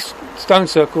doused many stone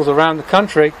circles around the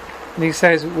country. And he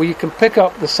says, well, you can pick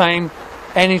up the same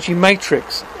energy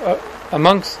matrix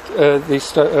amongst these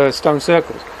stone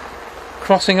circles,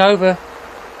 crossing over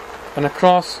and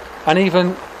across, and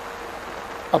even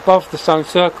above the stone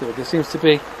circle there seems to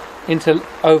be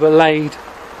overlaid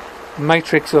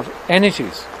matrix of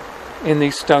energies in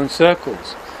these stone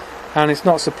circles. And it's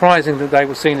not surprising that they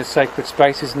were seen as sacred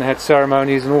spaces, and they had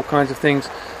ceremonies and all kinds of things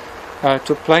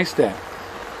took place there,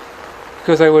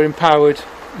 because they were empowered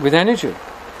with energy.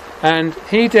 And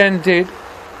he then did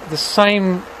the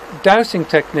same dowsing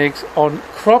techniques on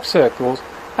crop circles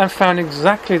and found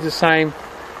exactly the same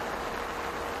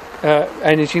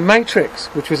energy matrix,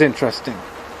 which was interesting.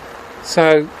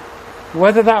 So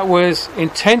whether that was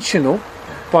intentional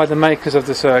by the makers of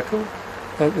the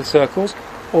circles,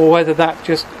 or whether that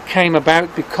just came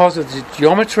about because of the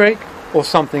geometry or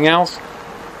something else,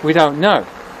 we don't know.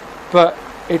 But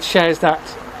it shares that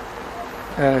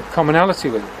commonality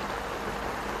with it.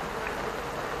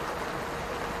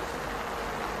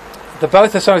 They're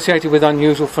both associated with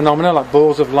unusual phenomena like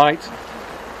balls of light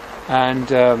and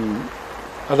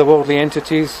otherworldly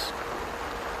entities.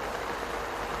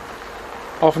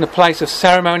 Often a place of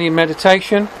ceremony and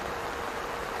meditation.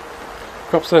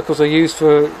 Crop circles are used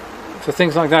for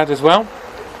things like that as well.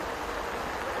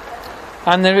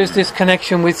 And there is this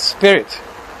connection with spirit.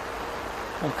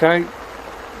 Okay,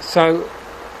 so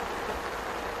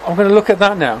I'm going to look at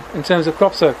that now in terms of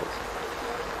crop circles.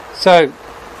 So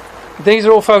these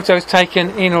are all photos taken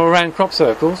in or around crop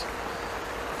circles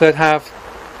that have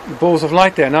balls of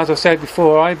light there. And as I said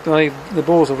before, I believe the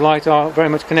balls of light are very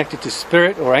much connected to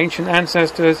spirit or ancient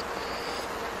ancestors,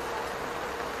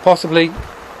 possibly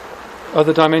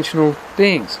other dimensional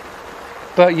beings.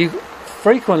 But you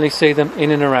frequently see them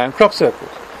in and around crop circles.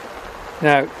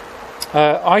 Now,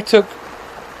 I took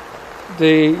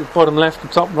the bottom left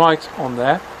and top right on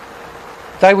there.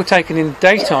 They were taken in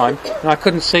daytime, and I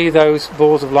couldn't see those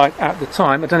balls of light at the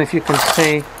time. I don't know if you can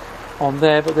see on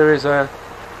there, but there is a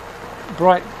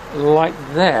bright light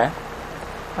there,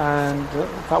 and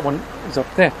that one is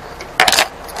up there.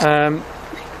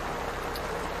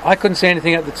 I couldn't see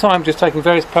anything at the time, just taking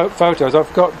various photos.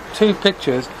 I've got two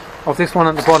pictures of this one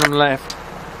at the bottom left.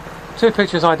 Two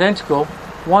pictures identical.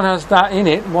 One has that in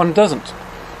it, one doesn't.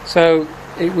 So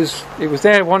it was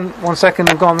there one second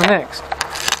and gone the next.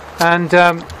 And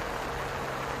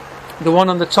the one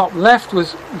on the top left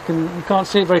was, you can't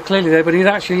see it very clearly there, but it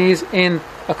actually is in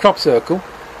a crop circle.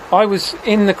 I was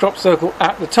in the crop circle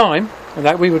at the time, and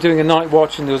that we were doing a night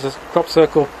watch, and there was a crop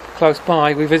circle close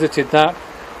by. We visited that,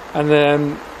 and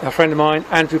then a friend of mine,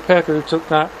 Andrew Perker, who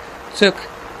took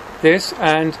this,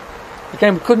 and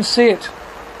again we couldn't see it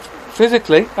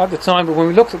physically at the time, but when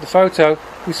we looked at the photo,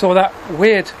 we saw that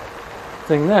weird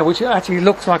thing there, which actually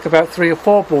looks like about 3 or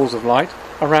 4 balls of light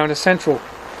around a central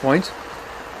point,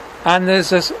 and there's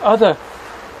this other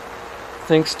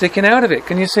thing sticking out of it.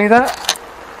 Can you see that?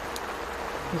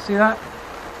 You see that?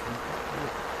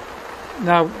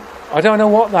 Now, I don't know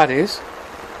what that is.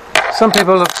 Some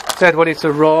people have said, well, it's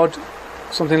a rod,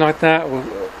 something like that, or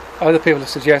other people have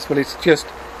suggested, well, it's just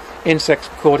insects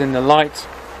caught in the light.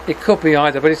 It could be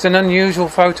either, but it's an unusual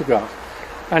photograph,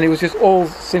 and it was just all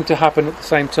seemed to happen at the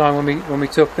same time when we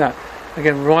took that.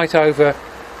 Again, right over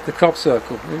the crop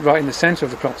circle, right in the centre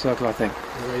of the crop circle, I think.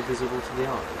 Were they visible to the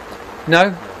eye?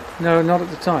 No, not at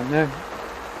the time, no.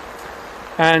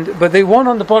 But the one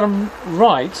on the bottom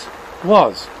right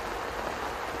was.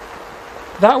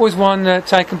 That was one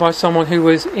taken by someone who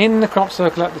was in the crop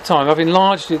circle at the time. I've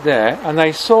enlarged it there, and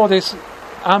they saw this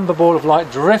amber ball of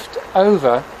light drift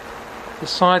over the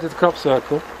side of the crop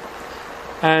circle,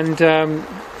 and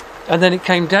then it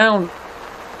came down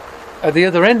at the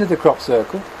other end of the crop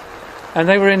circle, and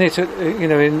they were in it,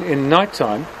 in night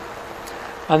time,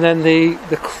 and then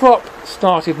the crop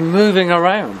started moving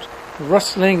around,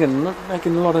 rustling and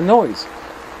making a lot of noise.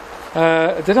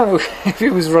 I don't know if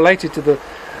it was related to the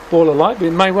ball of light, but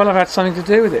it may well have had something to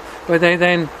do with it. But they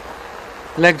then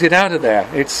legged it out of there.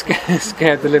 It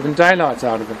scared the living daylights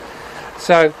out of them.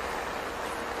 So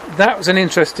that was an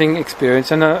interesting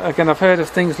experience, and again, I've heard of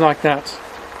things like that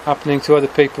happening to other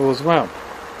people as well.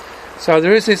 So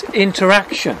there is this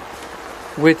interaction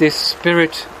with this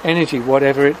spirit energy,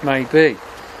 whatever it may be.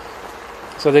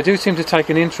 So they do seem to take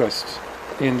an interest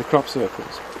in the crop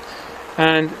circles.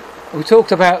 And we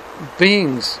talked about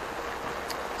beings,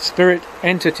 spirit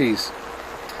entities.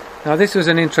 Now this was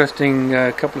an interesting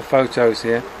couple of photos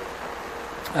here.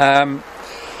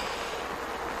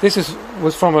 This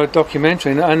was from a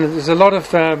documentary, and there's a lot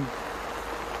of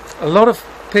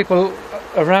people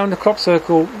around the crop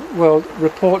circle world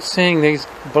report seeing these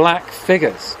black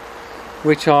figures,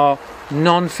 which are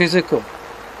non-physical.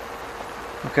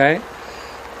 Okay,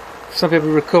 some people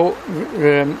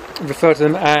refer to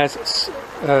them as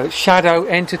shadow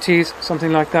entities,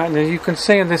 something like that. And as you can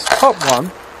see in this top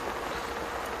one,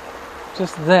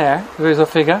 just there is a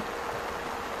figure.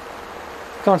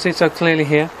 Can't see it so clearly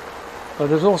here, but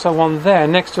there's also one there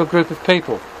next to a group of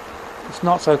people. It's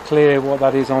not so clear what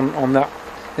that is on that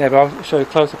there, but I'll show you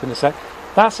close up in a sec.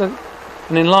 That's an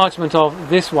enlargement of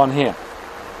this one here.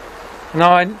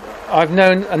 Now I've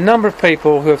known a number of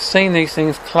people who have seen these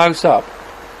things close up,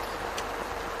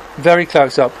 very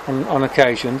close up on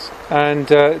occasions, and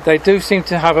they do seem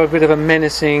to have a bit of a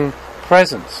menacing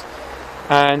presence.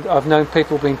 And I've known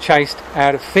people being chased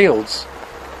out of fields,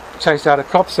 chased out of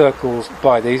crop circles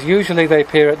by these. Usually they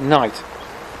appear at night,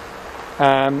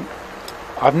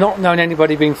 I've not known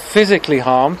anybody being physically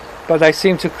harmed, but they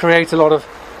seem to create a lot of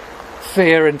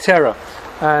fear and terror,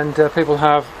 and people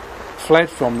have fled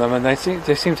from them, and they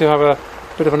seem to have a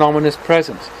bit of an ominous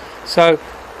presence. So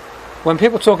when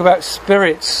people talk about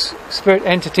spirits, spirit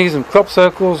entities and crop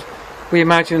circles, we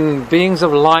imagine beings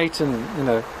of light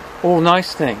and all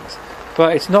nice things,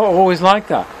 but it's not always like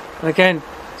that. And again,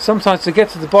 sometimes to get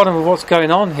to the bottom of what's going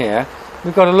on here,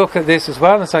 we've got to look at this as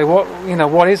well and say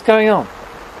what is going on.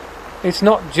 It's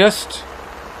not just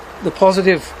the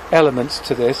positive elements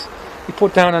to this. You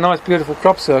put down a nice beautiful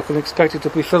crop circle and expect it to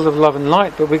be filled with love and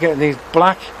light, but we're getting these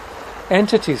black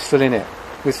entities filling it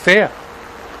with fear.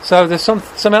 So there's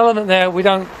some element there we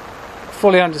don't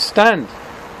fully understand.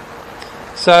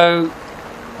 So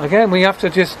again, we have to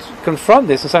just confront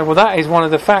this and say, well, that is one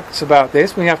of the facts about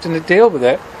this. We have to deal with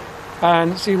it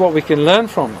and see what we can learn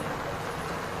from it.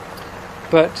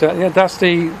 But that's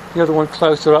the other one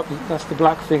closer up. That's the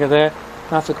black figure there.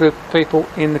 That's a group of people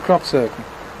in the crop circle.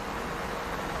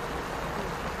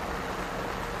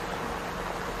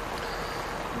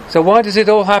 So why does it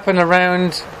all happen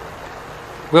around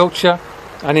Wiltshire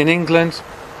and in England?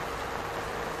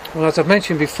 Well, as I've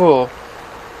mentioned before,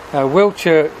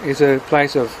 Wiltshire is a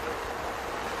place of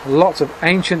lots of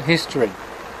ancient history,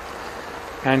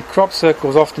 and crop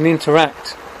circles often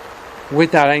interact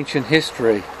with that ancient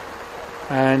history.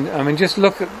 And I mean, just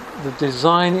look at the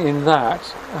design in that,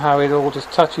 how it all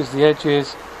just touches the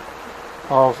edges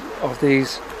of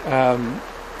these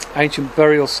ancient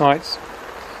burial sites.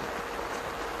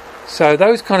 So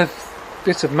those kind of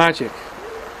bits of magic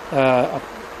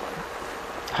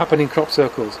happen in crop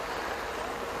circles,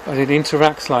 and it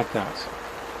interacts like that.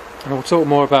 And we'll talk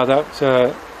more about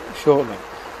that shortly.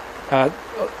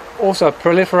 Also, a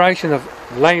proliferation of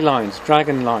ley lines,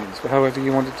 dragon lines, however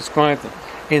you want to describe them,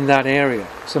 in that area.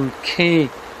 Some key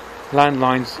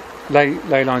landlines,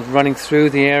 ley lines running through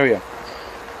the area.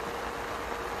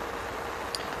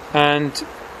 And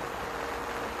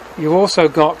you've also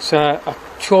got a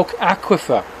chalk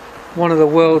aquifer, one of the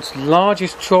world's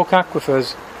largest chalk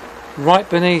aquifers, right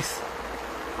beneath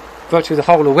virtually the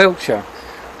whole of Wiltshire,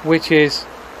 which is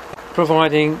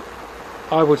providing,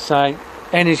 I would say,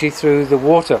 energy through the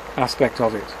water aspect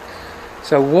of it.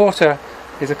 So water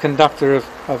is a conductor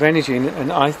of energy,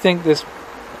 and I think there's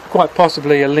quite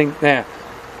possibly a link there.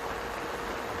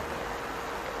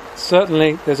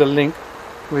 Certainly there's a link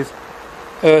with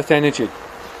earth energy.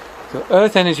 So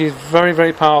earth energy is very,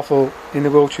 very powerful in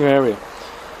the Wiltshire area,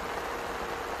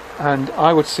 and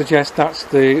I would suggest that's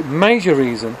the major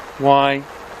reason why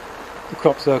the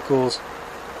crop circles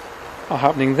are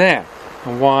happening there,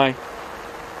 and why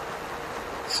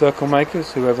circle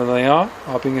makers, whoever they are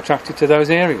being attracted to those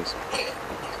areas.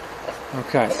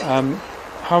 Okay,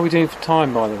 how are we doing for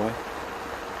time, by the way?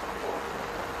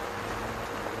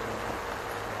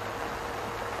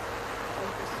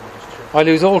 I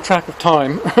lose all track of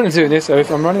time when I'm doing this, so if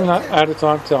I'm running out of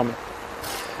time, tell me.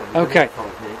 Okay.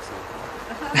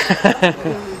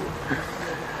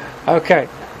 Okay.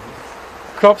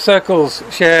 Crop circles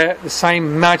share the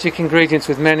same magic ingredients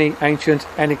with many ancient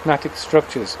enigmatic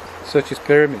structures, such as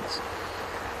pyramids.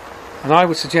 And I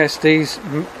would suggest these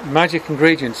magic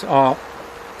ingredients are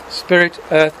spirit,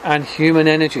 earth and human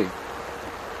energy.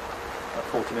 About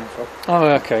 40 minutes off. Oh,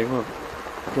 okay, well,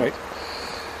 great.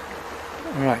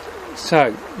 Alright,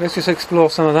 so let's just explore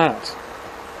some of that.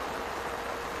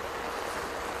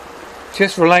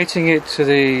 Just relating it to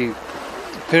the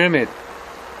pyramid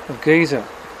of Giza.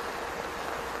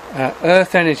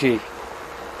 Earth energy.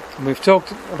 And we've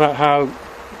talked about how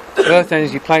earth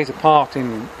energy plays a part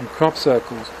in crop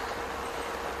circles,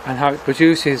 and how it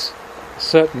produces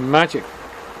certain magic.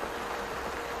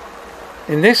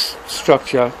 In this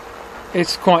structure,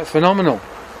 it's quite phenomenal,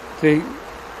 the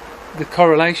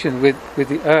correlation with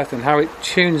the earth and how it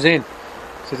tunes in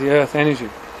to the earth energy.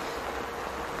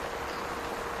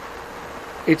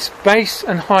 Its base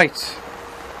and height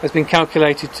has been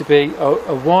calculated to be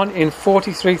a 1 in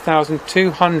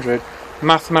 43,200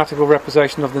 mathematical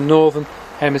representation of the northern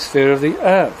hemisphere of the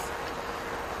earth.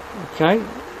 Okay,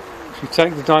 if you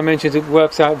take the dimensions, it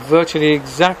works out virtually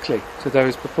exactly to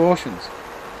those proportions.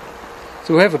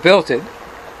 So whoever built it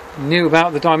knew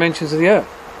about the dimensions of the earth.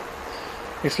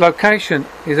 Its location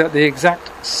is at the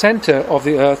exact centre of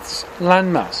the earth's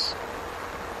landmass.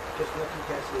 Just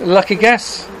Lucky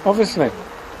guess, obviously.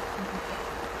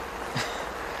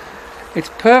 It's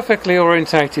perfectly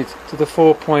orientated to the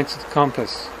 4 points of the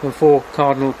compass, the 4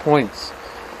 cardinal points,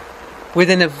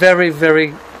 within a very,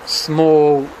 very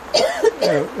small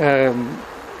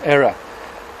error.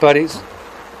 But it's,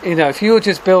 if you were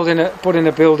just putting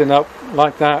a building up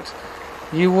like that,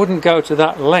 you wouldn't go to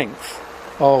that length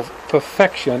of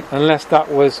perfection unless that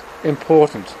was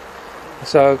important.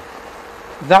 So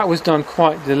that was done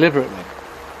quite deliberately,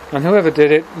 and whoever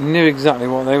did it knew exactly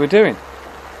what they were doing.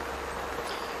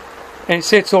 It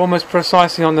sits almost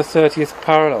precisely on the 30th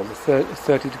parallel, the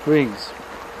 30 degrees,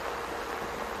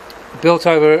 built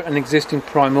over an existing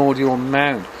primordial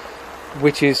mound,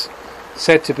 which is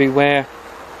said to be where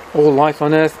all life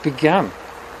on Earth began.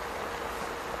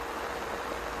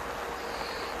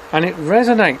 And it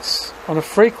resonates on a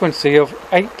frequency of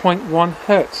 8.1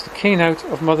 Hertz, the keynote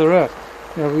of Mother Earth.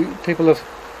 You know, people have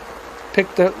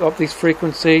picked up this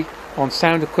frequency on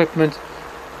sound equipment,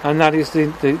 and that is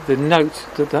the note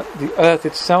that the Earth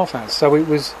itself has. So it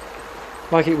was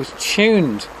like it was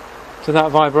tuned to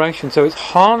that vibration. So it's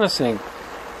harnessing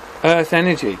Earth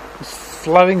energy, it's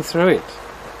flowing through it.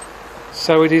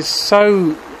 So it is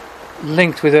so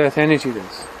linked with Earth energy,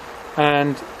 this,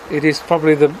 and it is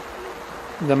probably the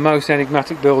most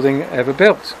enigmatic building ever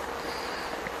built.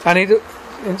 And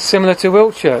it's similar to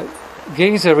Wiltshire.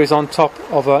 Giza is on top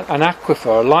of an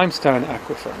aquifer, a limestone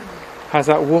aquifer, has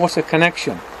that water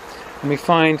connection. And we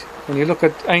find, when you look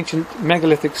at ancient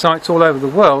megalithic sites all over the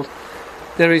world,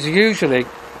 there is usually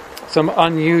some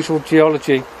unusual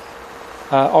geology,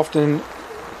 often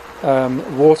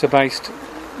water-based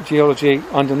geology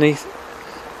underneath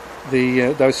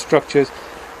those structures,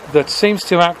 that seems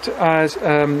to act as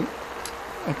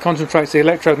concentrates the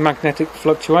electromagnetic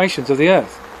fluctuations of the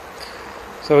Earth.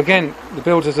 So again, the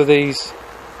builders of these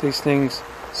things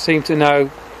seem to know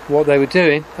what they were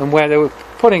doing and where they were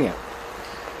putting it.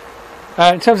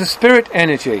 In terms of spirit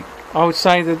energy, I would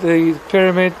say that the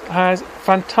pyramid has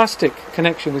fantastic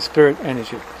connection with spirit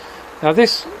energy. Now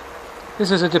this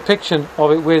is a depiction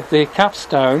of it with the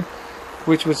capstone,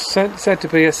 which was said to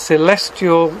be a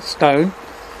celestial stone,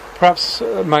 perhaps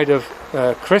made of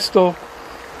crystal.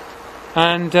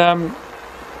 And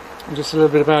just a little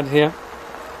bit about it here.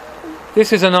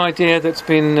 This is an idea that's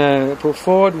been put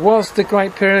forward. Was the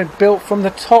Great Pyramid built from the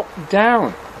top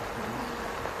down,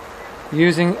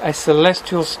 using a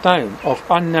celestial stone of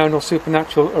unknown or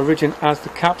supernatural origin as the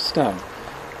capstone?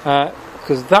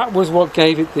 Because that was what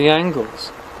gave it the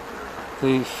angles,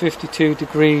 the 52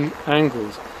 degree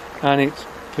angles, and it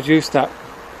produced that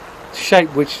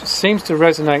shape which seems to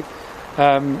resonate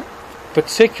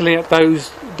particularly at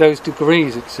those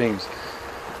degrees, it seems.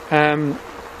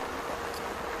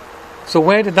 So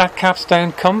where did that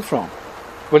capstone come from?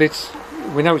 Well,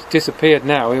 we know it's disappeared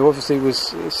now. It obviously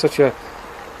was such a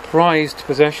prized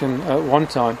possession at one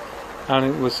time, and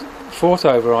it was fought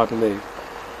over, I believe.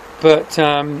 But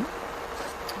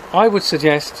I would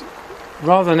suggest,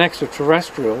 rather than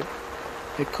extraterrestrial,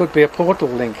 it could be a portal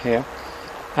link here,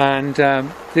 and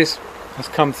this has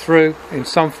come through in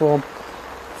some form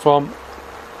from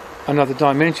another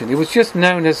dimension. It was just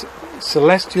known as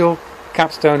celestial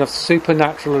capstone of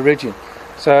supernatural origin.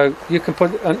 So you can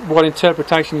put what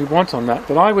interpretation you want on that,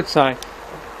 but I would say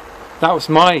that was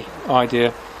my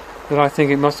idea, that I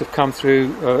think it must have come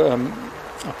through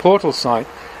a portal site.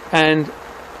 And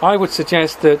I would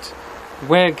suggest that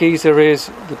where Giza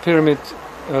is, the pyramid,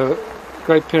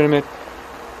 Great Pyramid,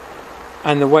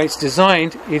 and the way it's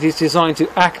designed, it is designed to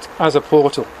act as a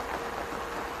portal.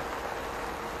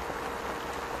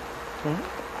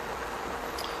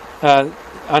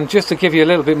 And just to give you a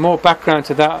little bit more background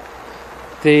to that,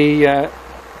 the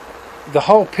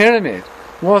whole pyramid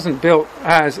wasn't built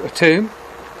as a tomb.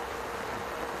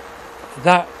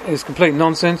 That is complete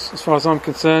nonsense as far as I'm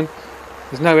concerned.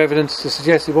 There's no evidence to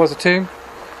suggest it was a tomb.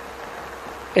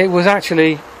 It was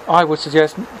actually, I would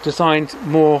suggest, designed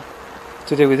more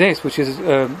to do with this, which is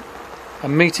a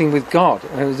meeting with God.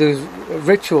 Those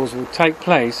rituals would take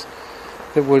place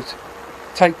that would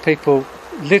take people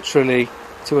literally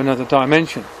to another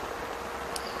dimension.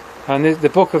 And the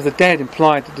Book of the Dead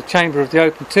implied that the chamber of the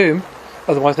open tomb,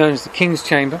 otherwise known as the King's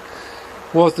Chamber,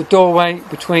 was the doorway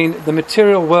between the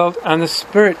material world and the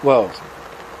spirit world.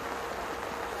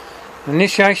 An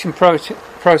initiation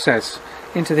process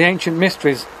into the ancient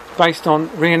mysteries based on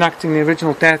reenacting the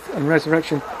original death and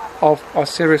resurrection of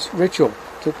Osiris ritual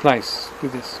took place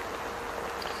with this.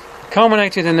 It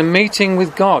culminated in a meeting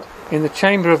with God in the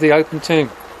chamber of the open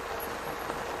tomb.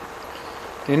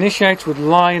 The initiates would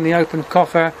lie in the open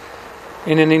coffer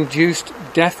in an induced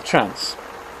death trance.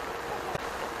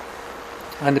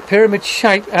 And the pyramid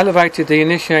shape elevated the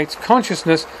initiate's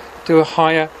consciousness to a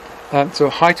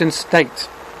heightened state.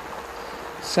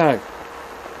 So,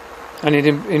 and it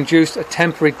induced a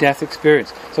temporary death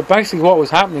experience. So basically what was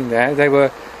happening there, they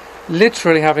were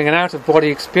literally having an out-of-body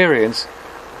experience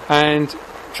and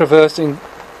traversing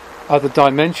other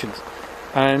dimensions.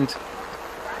 And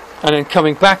then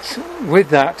coming back with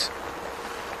that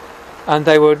and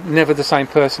they were never the same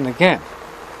person again.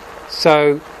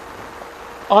 So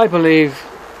I believe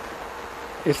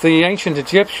if the ancient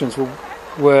Egyptians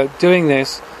were doing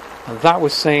this, and that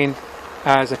was seen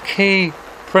as a key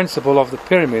principle of the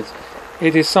pyramids,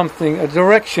 it is something, a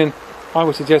direction I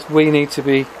would suggest we need to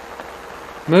be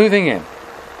moving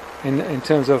in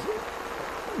terms of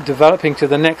developing to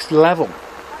the next level.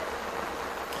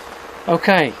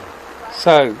 Okay,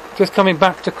 so just coming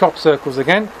back to crop circles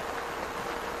again.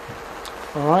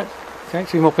 Alright, okay, a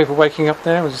few more people waking up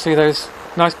there as you see those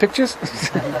nice pictures.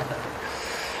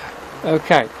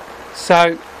 Okay,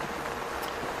 so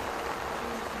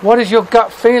what is your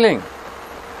gut feeling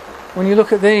when you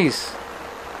look at these?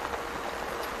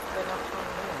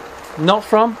 Not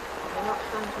from? They're not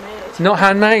handmade. Not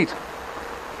handmade.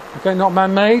 Okay, not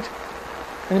man-made.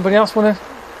 Anybody else want to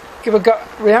give a gut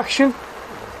reaction?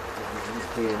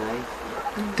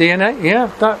 DNA, yeah.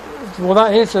 That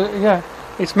is, yeah.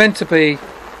 It's meant to be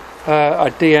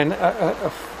a DNA,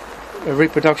 a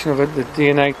reproduction of the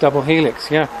DNA double helix.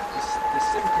 Yeah. It's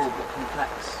simple but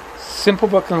complex. Simple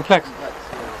but complex. Yes.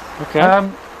 Okay.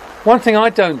 One thing I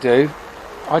don't do,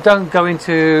 I don't go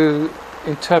into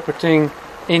interpreting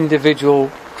individual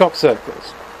crop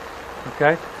circles.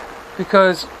 Okay,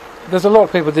 because there's a lot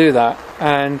of people do that,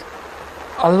 and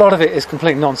a lot of it is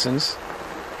complete nonsense.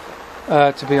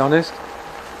 To be honest,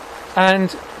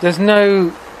 and there's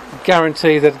no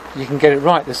guarantee that you can get it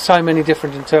right. There's so many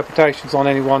different interpretations on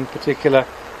any one particular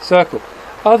circle,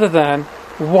 other than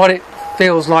what it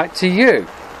feels like to you.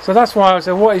 So that's why I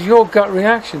say, what is your gut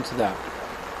reaction to that?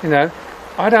 You know,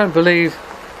 I don't believe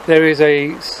there is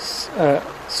a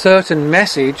certain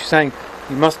message saying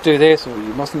you must do this or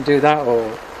you mustn't do that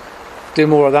or do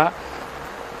more of that.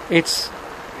 It's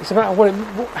about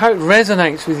how it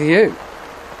resonates with you.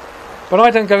 But I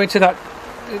don't go into that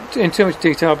in too much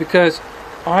detail, because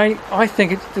I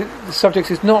think the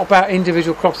subject is not about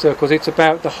individual crop circles. It's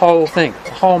about the whole thing,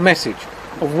 the whole message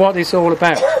of what it's all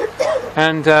about.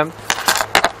 And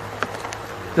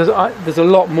there's a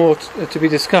lot more to be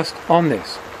discussed on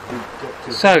this.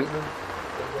 So,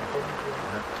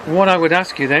 what I would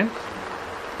ask you then,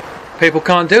 people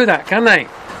can't do that, can they?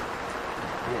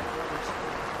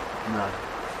 No.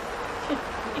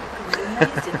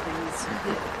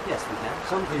 Yes, we can.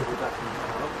 Some people definitely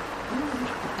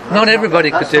can. Not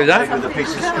everybody could do that. With a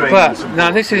piece of string. But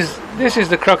now this is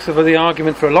the crux of the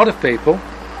argument for a lot of people.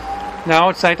 Now I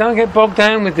would say don't get bogged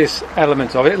down with this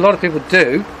element of it. A lot of people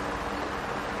do,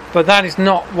 but that is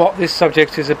not what this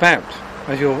subject is about,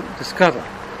 as you'll discover.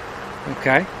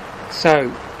 Okay, so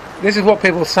this is what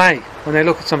people say when they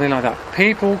look at something like that.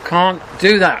 People can't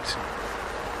do that,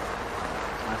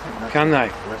 can they?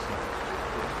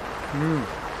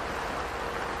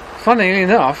 Funnily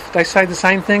enough, they say the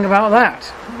same thing about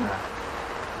that.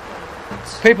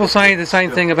 People say the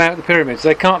same thing about the pyramids.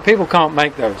 People can't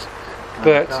make those,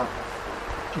 but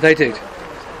they did.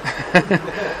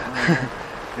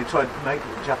 They tried to make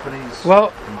it Japanese.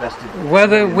 Well, invested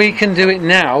whether we can do it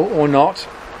now or not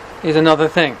is another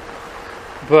thing.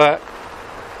 But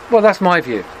that's my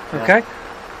view. Okay,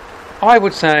 I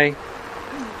would say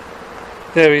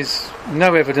there is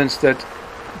no evidence that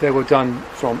they were done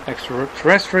from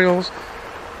extraterrestrials.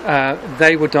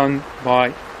 They were done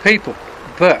by people,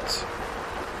 but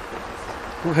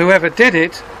whoever did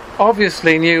it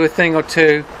obviously knew a thing or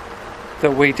two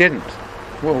that we didn't.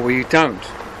 Well, we don't.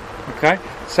 Okay,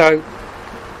 so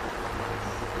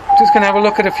just going to have a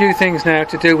look at a few things now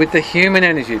to do with the human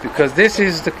energy, because this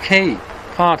is the key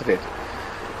part of it.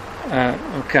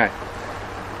 Okay,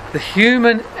 the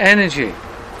human energy,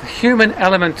 the human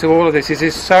element to all of this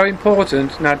is so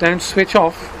important. Now don't switch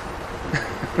off.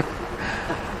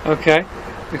 Okay,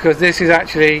 because this is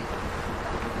actually,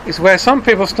 it's where some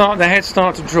people their heads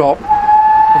start to drop.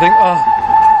 I think, oh,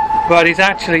 but it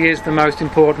actually is the most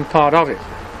important part of it.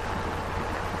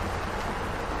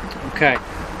 Okay,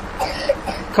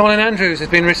 Colin Andrews has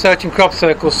been researching crop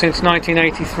circles since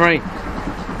 1983,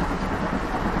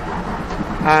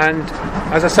 and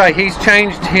as I say, he's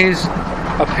changed his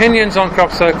opinions on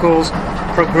crop circles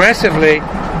progressively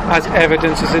as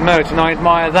evidence has emerged, and I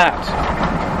admire that.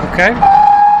 Okay?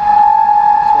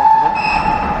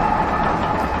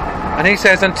 And he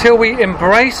says, until we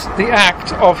embrace the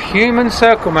act of human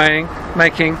circle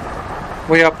making,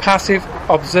 we are passive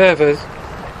observers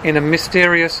in a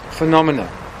mysterious phenomenon.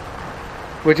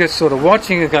 We're just sort of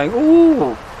watching and going,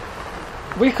 ooh,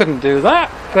 we couldn't do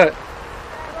that. But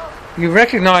you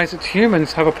recognise that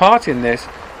humans have a part in this,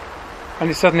 and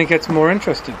it suddenly gets more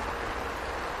interesting.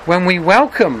 When we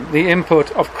welcome the input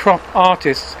of crop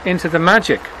artists into the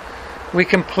magic, we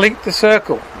complete the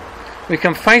circle. We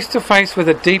come face to face with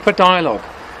a deeper dialogue,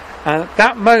 And at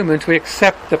that moment we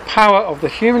accept the power of the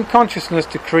human consciousness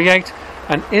to create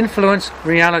and influence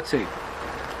reality.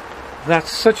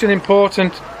 That's such an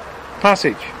important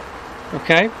passage,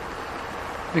 okay?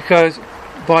 Because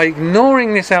by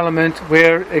ignoring this element,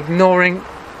 we're ignoring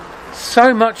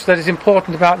so much that is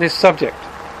important about this subject,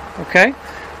 okay?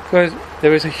 Because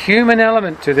there is a human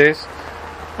element to this,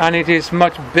 and it is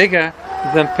much bigger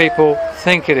than people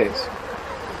think it is.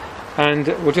 And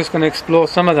we're just going to explore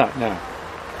some of that now.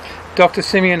 Dr.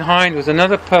 Simeon Hind was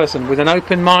another person with an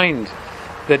open mind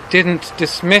that didn't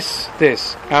dismiss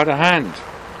this out of hand.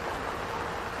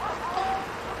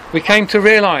 We came to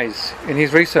realise in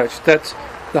his research that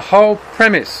the whole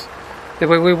premise that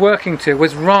we were working to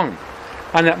was wrong,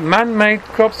 and that man-made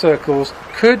crop circles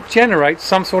could generate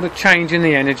some sort of change in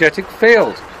the energetic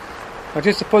field. Now,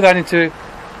 just to put that into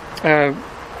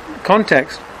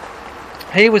context,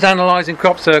 he was analysing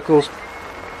crop circles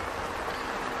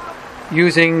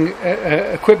using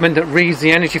equipment that reads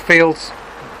the energy fields,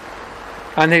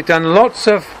 and they've done lots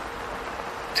of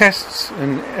tests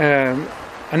and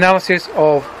analysis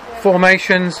of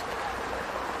formations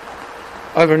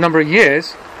over a number of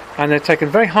years, and they've taken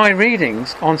very high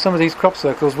readings on some of these crop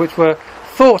circles, which were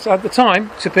thought at the time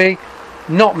to be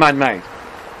not man-made,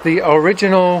 the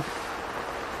original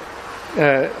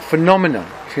phenomenon,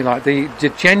 if you like,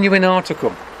 the genuine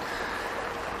article.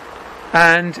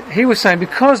 And he was saying,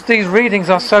 because these readings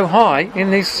are so high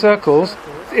in these circles,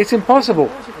 it's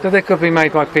impossible that they could be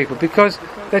made by people, because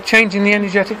they're changing the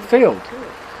energetic field.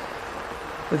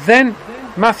 Then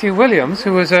Matthew Williams,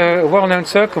 who was a well-known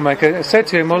circle maker, said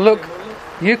to him, well, look,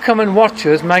 you come and watch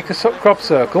us make a crop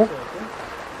circle,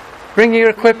 bring your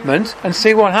equipment and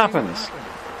see what happens.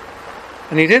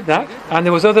 And he did that, and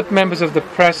there was other members of the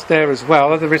press there as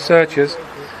well, other researchers,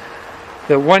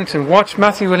 that went and watched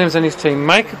Matthew Williams and his team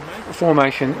make a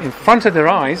formation in front of their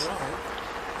eyes,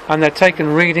 and they'd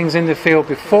taken readings in the field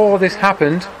before this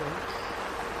happened,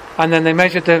 and then they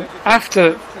measured them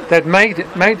after they'd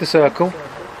made the circle,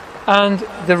 and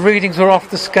the readings were off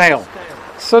the scale.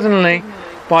 Suddenly,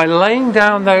 by laying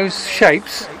down those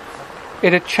shapes,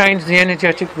 it had changed the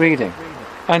energetic reading.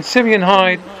 And Simeon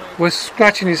Hyde was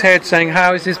scratching his head saying,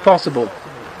 how is this possible?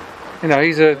 You know,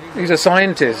 he's a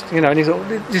scientist, you know, and he thought,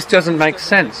 this doesn't make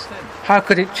sense. How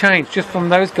could it change just from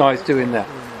those guys doing that?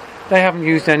 They haven't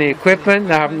used any equipment,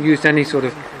 they haven't used any sort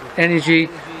of energy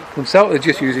themselves, they're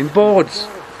just using boards,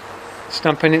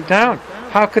 stumping it down.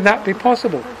 How could that be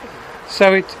possible?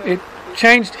 So it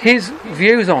changed his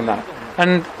views on that.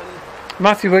 And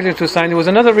Matthew Williams was saying there was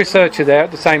another researcher there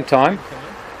at the same time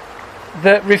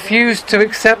that refused to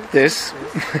accept this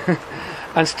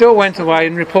and still went away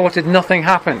and reported nothing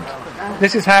happened.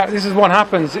 This is what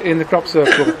happens in the crop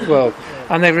circle world,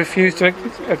 and they refused to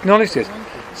acknowledge this.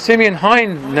 Simeon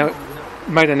Hind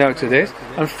made a note of this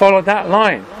and followed that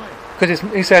line, because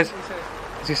he says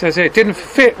here, it didn't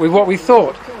fit with what we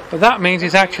thought, but that means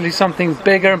it's actually something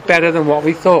bigger and better than what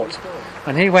we thought.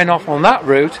 And he went off on that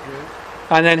route,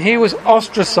 and then he was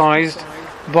ostracised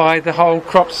by the whole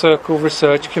crop circle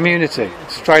research community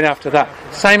straight after that.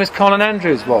 Same as Colin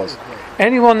Andrews was.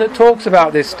 Anyone that talks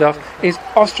about this stuff is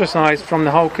ostracised from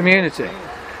the whole community,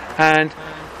 and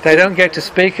they don't get to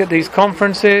speak at these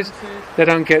conferences, they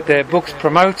don't get their books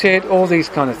promoted, all these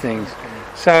kind of things.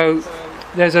 So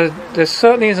there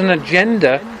certainly is an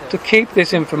agenda to keep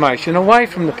this information away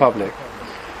from the public.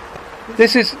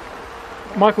 This is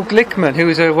Michael Glickman, who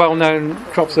is a well-known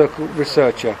crop circle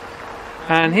researcher,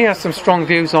 and he has some strong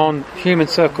views on human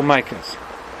circle makers.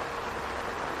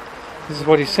 This is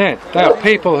what he said. They are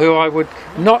people who I would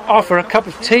not offer a cup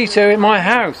of tea to in my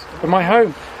house, in my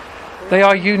home. They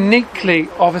are uniquely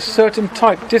of a certain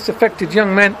type, disaffected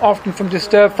young men, often from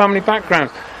disturbed family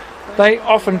backgrounds. They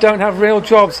often don't have real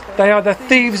jobs. They are the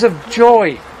thieves of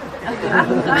joy.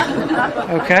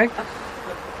 Okay?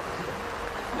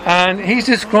 And he's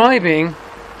describing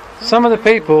some of the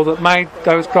people that made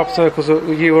those crop circles that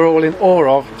you were all in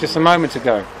awe of just a moment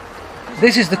ago.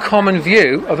 This is the common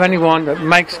view of anyone that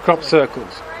makes crop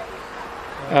circles,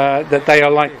 that they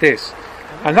are like this.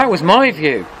 And that was my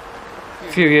view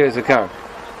a few years ago.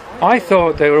 I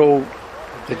thought they were all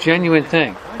the genuine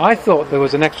thing. I thought there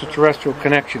was an extraterrestrial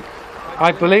connection.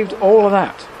 I believed all of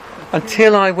that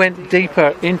until I went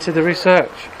deeper into the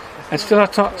research, and still I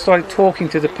started talking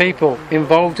to the people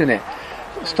involved in it,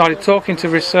 started talking to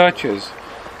researchers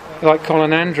like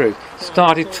Colin Andrews,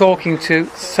 started talking to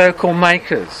circle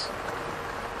makers.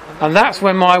 And that's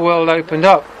when my world opened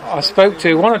up. I spoke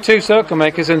to one or two circle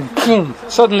makers, and boom,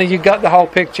 suddenly you got the whole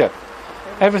picture.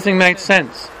 Everything made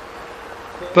sense.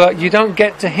 But you don't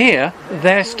get to hear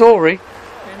their story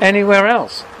anywhere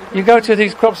else. You go to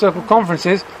these crop circle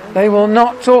conferences, they will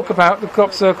not talk about the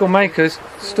crop circle maker's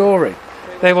story.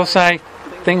 They will say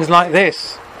things like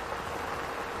this.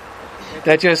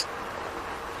 They're just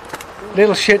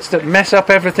little shits that mess up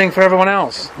everything for everyone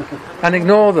else and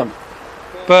ignore them.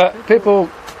 But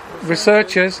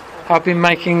researchers have been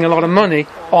making a lot of money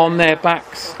on their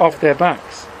backs, off their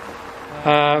backs.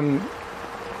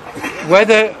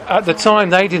 Whether at the time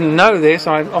they didn't know this,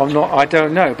 I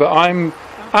don't know. But I'm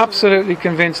absolutely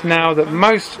convinced now that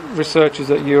most researchers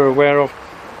that you're aware of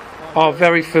are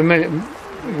very familiar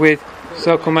with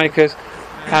circle makers,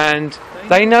 and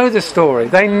they know the story.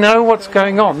 They know what's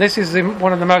going on. This is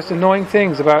one of the most annoying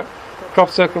things about crop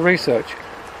circle research.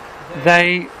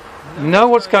 They know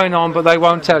what's going on, but they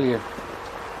won't tell you.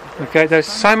 Okay, there's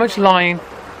so much lying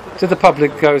to the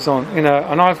public goes on, and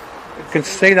I can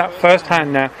see that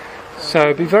firsthand now.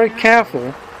 So be very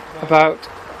careful about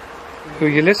who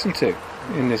you listen to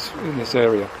in this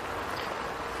area,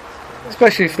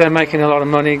 especially if they're making a lot of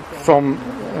money from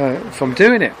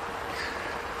doing it.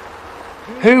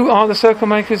 Who are the circle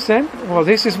makers then? Well,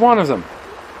 this is one of them,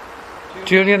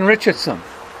 Julian Richardson.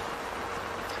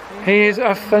 He is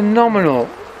a phenomenal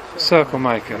circle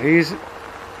maker. He's a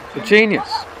genius,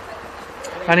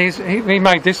 and he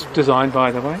made this design,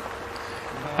 by the way.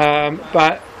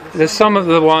 But there's some of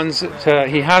the ones that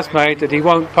he has made that he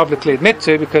won't publicly admit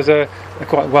to because they're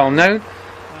quite well known,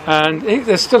 and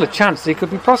there's still a chance he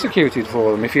could be prosecuted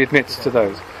for them if he admits to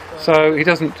those. So he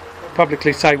doesn't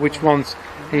publicly say which ones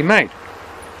he made.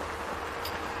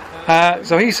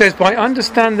 So he says, by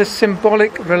understand the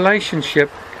symbolic relationship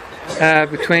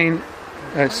between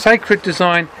sacred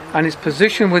design and its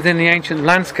position within the ancient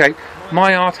landscape,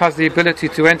 my art has the ability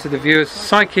to enter the viewer's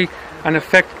psyche and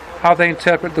affect how they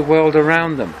interpret the world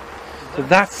around them. So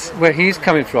that's where he's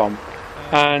coming from.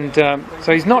 And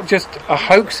so he's not just a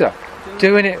hoaxer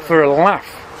doing it for a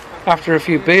laugh after a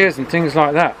few beers and things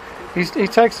like that. He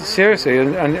takes it seriously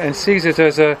and sees it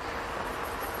as a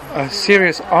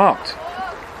serious art.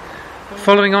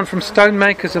 Following on from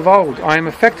stonemakers of old, I am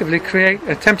effectively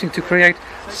attempting to create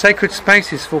sacred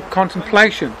spaces for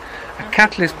contemplation, a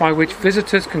catalyst by which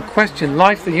visitors can question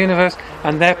life, the universe,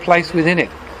 and their place within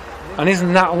it. And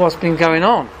isn't that what's been going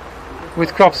on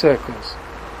with crop circles?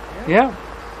 Yeah,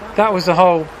 that was the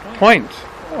whole point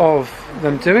of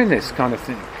them doing this kind of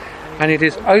thing. And it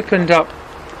has opened up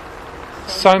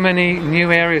so many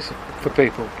new areas for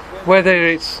people. Whether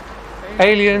it's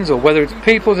aliens or whether it's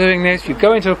people doing this, you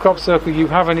go into a crop circle, you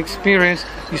have an experience,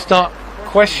 you start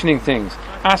questioning things,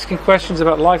 asking questions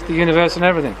about life, the universe, and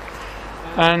everything.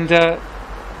 And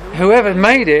whoever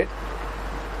made it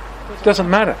doesn't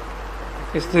matter.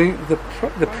 It's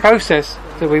the process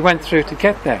that we went through to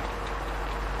get there.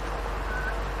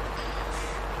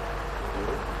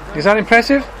 Is that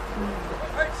impressive?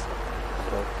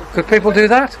 Could people do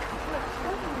that?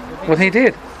 Well, he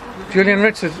did. Julian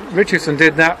Richardson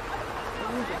did that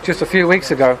just a few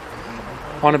weeks ago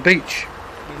on a beach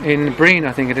in Breen,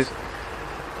 I think it is.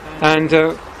 And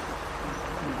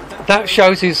that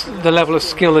shows the level of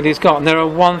skill that he's got. And there are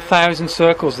 1,000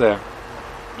 circles there.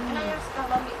 Can I ask how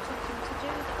long it took him to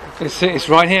do that? It's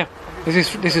right here.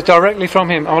 This is directly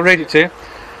from him. I'll read it to you.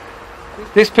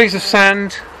 This piece of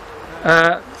sand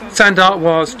art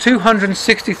was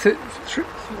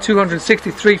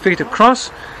 263 feet across,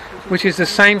 which is the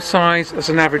same size as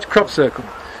an average crop circle,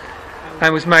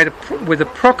 and was made with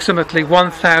approximately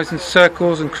 1,000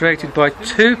 circles and created by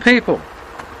 2 people.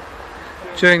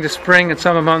 During the spring and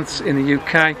summer months in the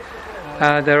UK,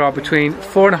 there are between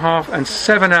 4.5 and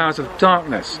 7 hours of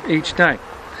darkness each day.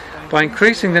 By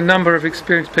increasing the number of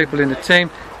experienced people in the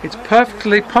team, it's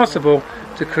perfectly possible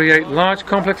to create large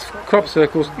complex crop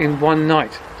circles in one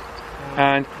night.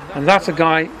 And that's a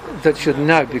guy that should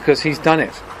know, because he's done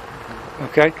it.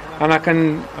 Okay, and I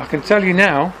can tell you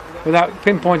now, without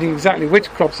pinpointing exactly which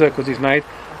crop circles he's made,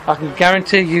 I can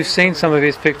guarantee you've seen some of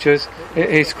his pictures,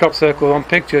 his crop circle on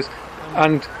pictures,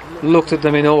 and looked at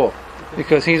them in awe,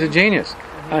 because he's a genius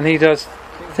and he does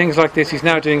things like this. He's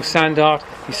now doing sand art.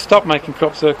 He stopped making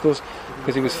crop circles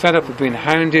because he was fed up with being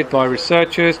hounded by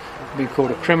researchers, being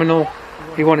called a criminal.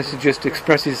 He wanted to just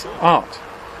express his art,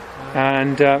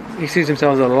 and he sees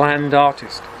himself as a land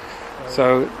artist.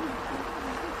 So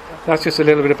that's just a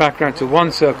little bit of background to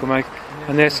one circle make,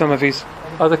 and there's some of his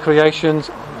other creations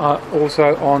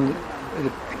also on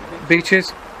the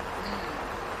beaches.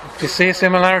 Do you see a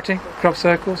similarity? Crop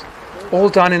circles, all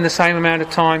done in the same amount of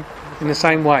time, in the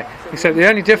same way, except the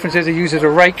only difference is he uses a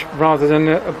rake rather than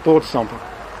a board stomper.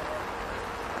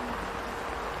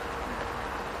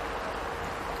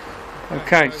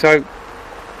 Okay, so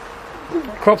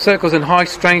crop circles and high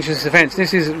strangeness events.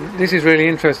 This is really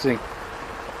interesting.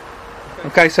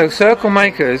 Okay, so circle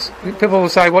makers, people will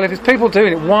say, well, if it's people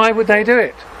doing it, why would they do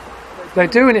it? They're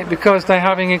doing it because they're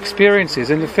having experiences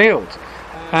in the field,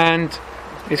 and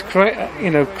it's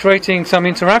creating some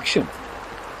interaction.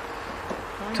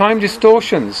 Time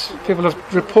distortions. People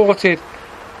have reported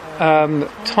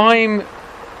time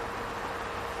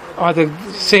either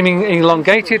seeming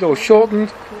elongated or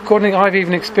shortened. Accordingly, I've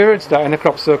even experienced that in a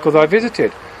crop circle that I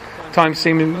visited. Time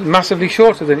seeming massively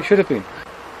shorter than it should have been.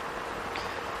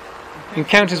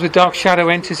 Encounters with dark shadow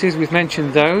entities, we've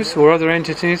mentioned those, or other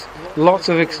entities. Lots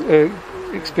of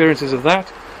experiences of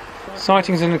that.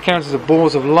 Sightings and encounters of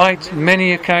balls of light.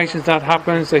 Many occasions that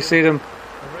happens. They see them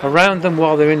around them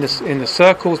while they're in the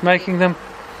circles making them.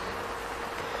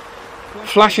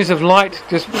 Flashes of light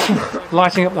just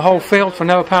lighting up the whole field for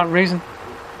no apparent reason.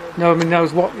 Nobody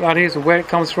knows what that is or where it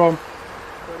comes from,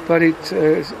 but it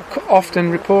is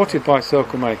often reported by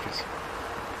circle makers.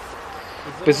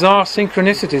 Bizarre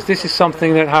synchronicities. This is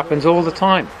something that happens all the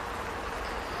time.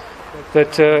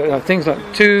 That things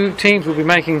like two teams will be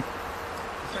making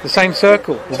the same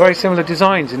circle with very similar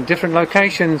designs in different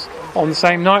locations on the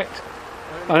same night,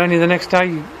 and only the next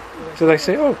day so they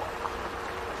say, oh,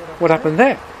 what happened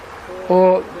there?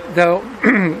 Or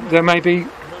there may be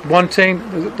one team.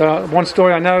 One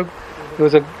story I know, there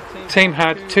was a team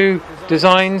had two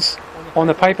designs on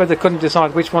the paper. They couldn't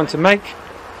decide which one to make,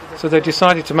 so they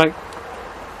decided to make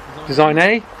design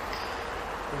A.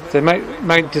 They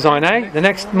made design A. The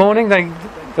next morning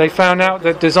they found out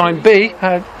that design B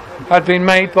had been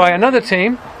made by another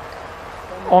team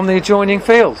on the adjoining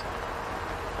field,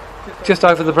 just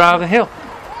over the brow of the hill,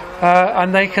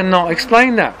 and they cannot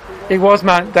explain that. They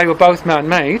were both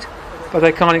man-made, but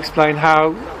they can't explain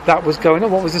how that was going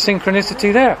on. What was the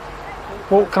synchronicity there?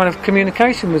 What kind of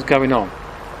communication was going on?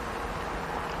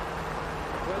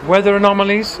 Weather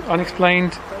anomalies,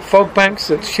 unexplained fog banks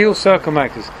that shield circle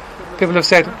makers. People have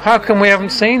said, how come we haven't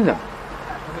seen them?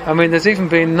 I mean, there's even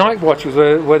been night watches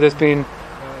where there's been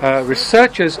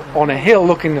researchers on a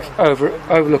hill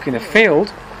overlooking a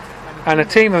field, and a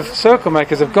team of circle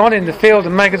makers have gone in the field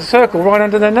and made a circle right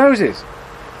under their noses.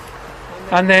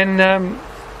 And then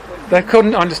they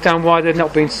couldn't understand why they'd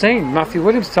not been seen. Matthew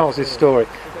Williams tells this story,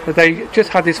 that they just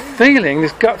had this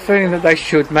gut feeling that they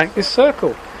should make this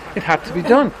circle. It had to be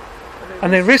done.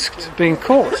 And they risked being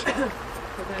caught.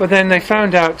 But then they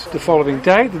found out the following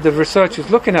day that the researchers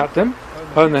looking at them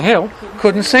on the hill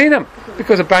couldn't see them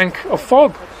because a bank of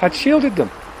fog had shielded them.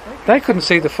 They couldn't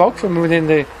see the fog from within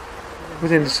the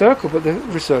circle, but the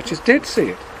researchers did see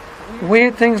it.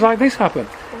 Weird things like this happen.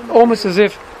 Almost as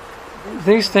if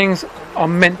these things are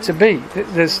meant to be.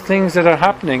 There's things that are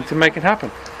happening to make it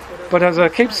happen. But as I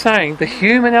keep saying, the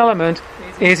human element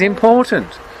is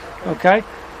important. Okay?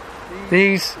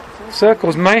 These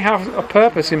circles may have a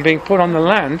purpose in being put on the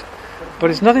land, but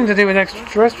it's nothing to do with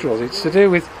extraterrestrials. It's to do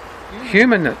with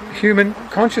human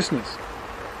consciousness.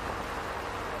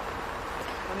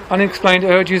 Unexplained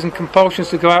urges and compulsions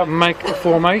to go out and make a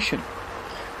formation.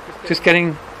 Just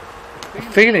getting a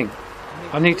feeling,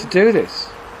 I need to do this.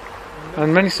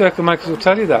 And many circle makers will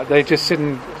tell you that. They're just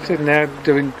sitting there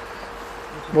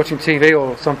watching TV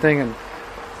or something, and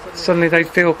suddenly they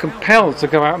feel compelled to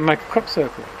go out and make a crop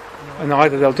circle. And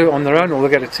either they'll do it on their own, or they'll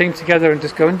get a team together and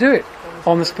just go and do it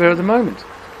on the spur of the moment.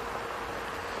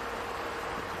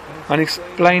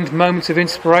 Unexplained moments of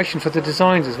inspiration for the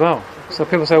designs as well. So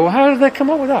people say, well, how did they come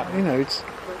up with that?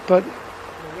 But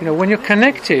when you're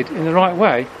connected in the right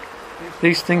way,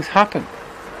 these things happen.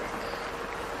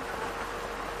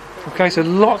 Okay, so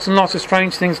lots and lots of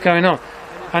strange things going on.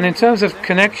 And in terms of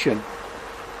connection,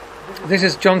 this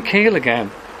is John Keel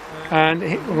again. And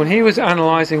when he was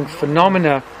analysing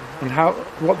phenomena and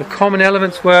what the common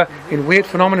elements were in weird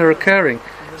phenomena occurring,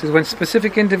 it says when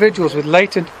specific individuals with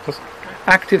latent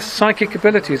active psychic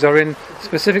abilities are in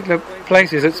specific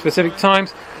places at specific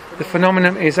times, the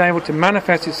phenomenon is able to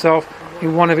manifest itself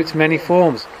in one of its many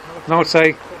forms. And I would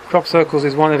say crop circles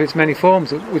is one of its many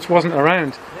forms, which wasn't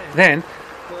around then,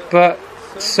 but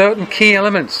certain key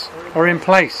elements are in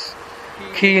place.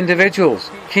 Key individuals,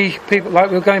 key people,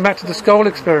 like we're going back to the skull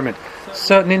experiment,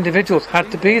 certain individuals had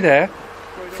to be there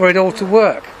for it all to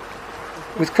work.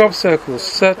 With crop circles,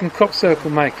 certain crop circle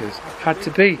makers had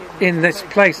to be in this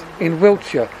place in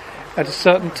Wiltshire at a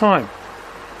certain time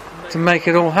to make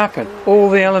it all happen. All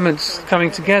the elements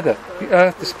coming together, the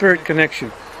earth, the spirit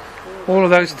connection, all of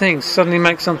those things suddenly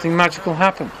make something magical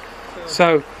happen.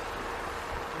 So,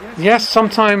 yes,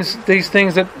 sometimes these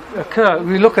things that occur,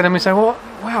 we look at them and say, well,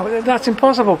 wow, that's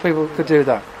impossible, people could do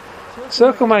that.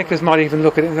 Circle makers might even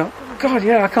look at it and go, God,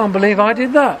 yeah, I can't believe I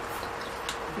did that.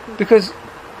 Because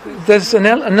there's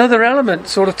another element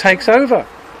sort of takes over.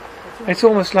 It's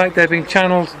almost like they're being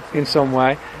channeled in some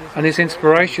way, and this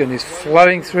inspiration is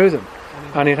flowing through them,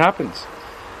 and it happens.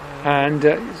 And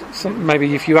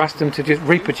maybe if you ask them to just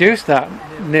reproduce that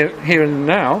here and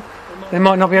now, they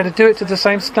might not be able to do it to the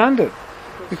same standard,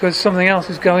 because something else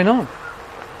is going on.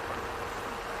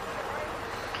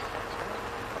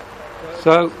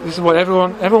 So this is what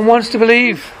everyone wants to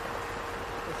believe.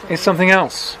 It's something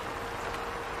else,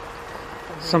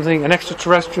 an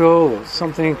extraterrestrial, or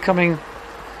something coming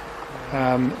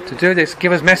to do this,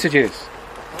 give us messages.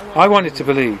 I wanted to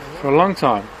believe for a long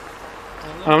time.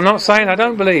 And I'm not saying I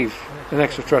don't believe in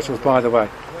extraterrestrials, by the way,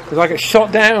 because I get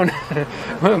shot down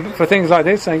for things like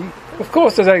this, saying, of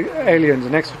course there's aliens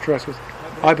and extraterrestrials.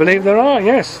 I believe there are,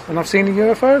 yes, and I've seen a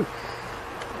UFO.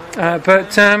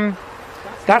 But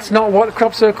that's not what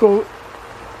crop circle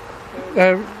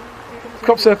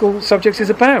subjects is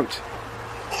about.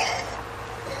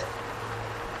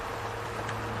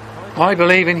 I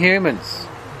believe in humans.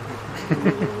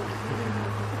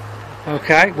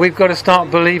 Okay, we've got to start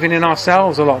believing in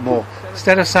ourselves a lot more.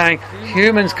 Instead of saying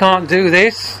humans can't do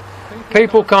this,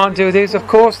 people can't do this, of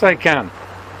course they can.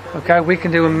 Okay, we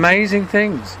can do amazing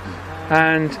things,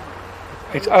 and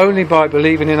it's only by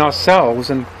believing in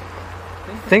ourselves and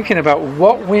thinking about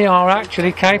what we are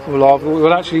actually capable of that we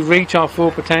will actually reach our full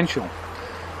potential.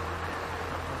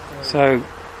 So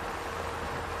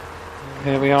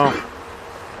here we are.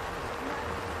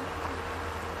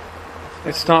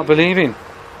 Let's start believing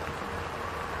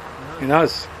in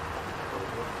us.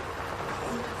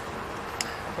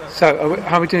 So,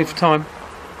 how are we doing for time?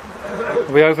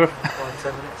 Are we over?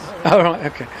 10 minutes. All right,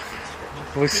 okay.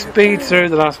 We'll speed through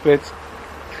the last bit.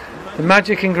 The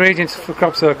magic ingredients for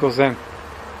crop circles then.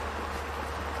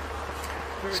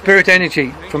 Spirit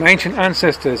energy from ancient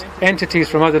ancestors, entities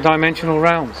from other dimensional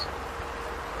realms.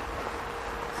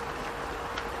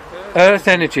 Earth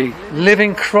energy,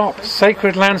 living crop,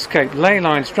 sacred landscape, ley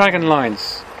lines, dragon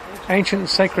lines, ancient and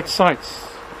sacred sites.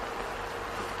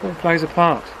 All plays a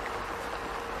part.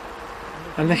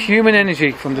 And the human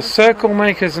energy from the circle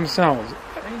makers themselves,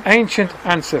 ancient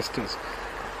ancestors,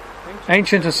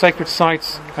 ancient and sacred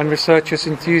sites, and researchers,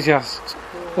 enthusiasts,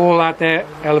 all add their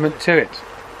element to it.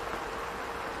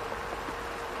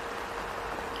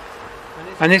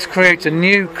 And this creates a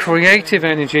new creative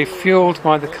energy fueled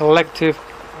by the collective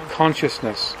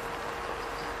consciousness.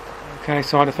 Okay,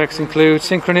 side effects include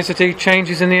synchronicity,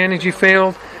 changes in the energy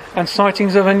field, and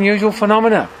sightings of unusual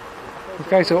phenomena.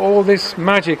 Okay, so all this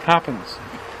magic happens,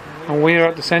 and we are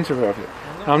at the centre of it.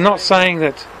 Now, I'm not saying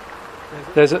that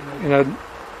there's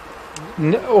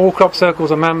all crop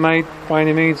circles are man-made by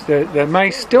any means. There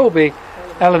may still be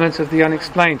elements of the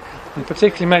unexplained, and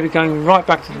particularly maybe going right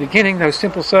back to the beginning, those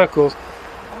simple circles.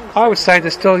 I would say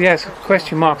there's still, yes,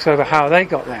 question marks over how they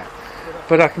got there,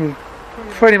 but I can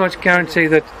pretty much guarantee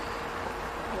that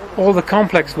all the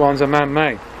complex ones are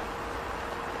man-made.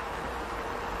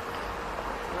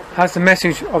 Has the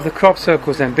message of the crop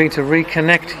circles then been to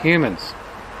reconnect humans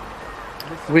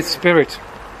with spirit,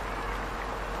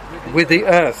 with the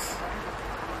earth,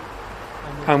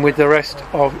 and with the rest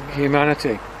of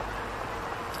humanity,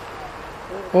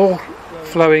 all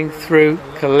flowing through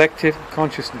collective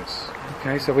consciousness?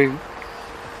 Okay, so we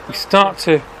start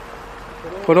to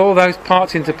put all those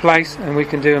parts into place, and we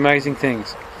can do amazing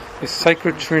things. This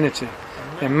sacred trinity,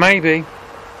 and maybe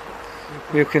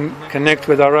we can connect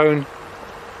with our own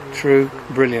true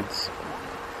brilliance.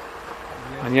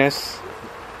 And yes,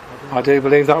 I do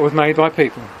believe that was made by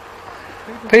people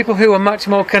who are much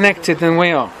more connected than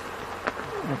we are.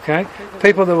 Okay,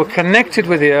 people that were connected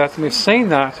with the earth, and we've seen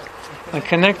that, and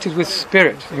connected with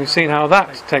spirit, and we've seen how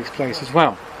that takes place as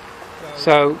well.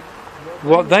 So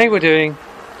what they were doing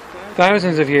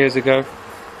thousands of years ago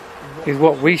is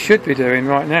what we should be doing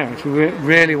right now if we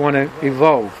really want to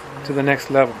evolve to the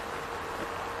next level.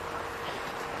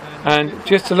 And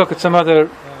just to look at some other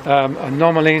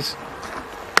anomalies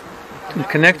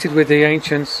connected with the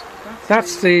ancients,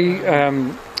 that's the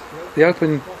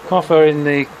open coffer in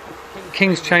the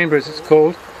King's Chamber, as it's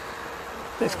called.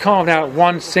 It's carved out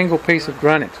one single piece of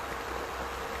granite.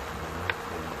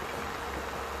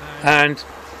 And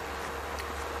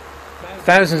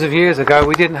thousands of years ago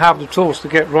we didn't have the tools to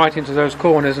get right into those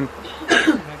corners and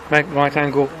make right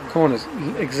angle corners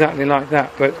exactly like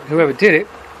that, but whoever did it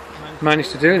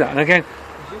managed to do that. And again,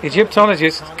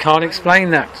 Egyptologists can't explain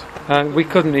that. We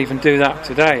couldn't even do that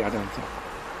today, I don't think.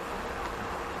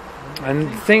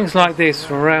 And things like this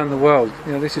from around the world.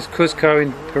 This is Cuzco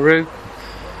in Peru.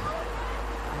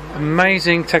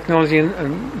 Amazing technology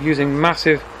and using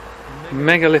massive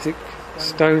megalithic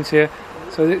stones here.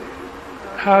 So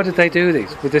how did they do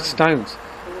these with the stones?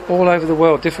 All over the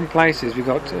world, different places. We've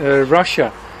got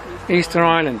Russia, Easter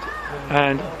Island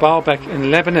and Baalbek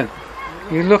in Lebanon.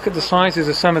 You look at the sizes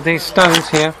of some of these stones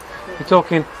here, you're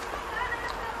talking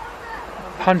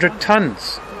 100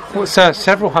 tons. Well,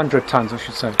 several hundred tons, I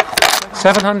should say.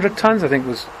 700 tons, I think,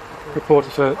 was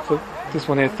reported for this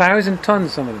one here. 1,000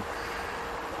 tons, some of them.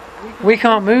 We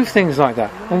can't move things like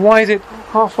that. And why is it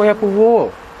halfway up a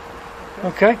wall?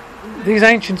 Okay? These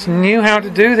ancients knew how to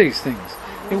do these things.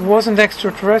 It wasn't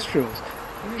extraterrestrials.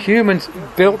 Humans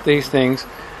built these things,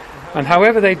 and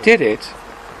however they did it,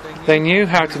 they knew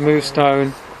how to move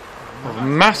stone of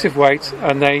massive weights,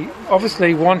 and they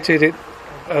obviously wanted it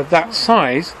that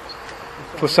size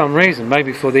for some reason,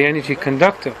 maybe for the energy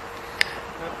conductor.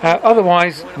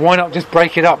 Otherwise, why not just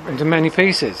break it up into many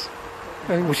pieces,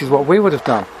 which is what we would have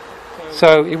done.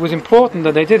 So it was important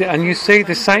that they did it, and you see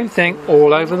the same thing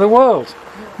all over the world,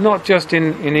 not just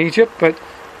in Egypt, but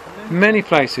many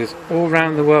places all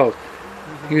around the world,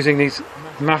 using these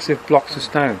massive blocks of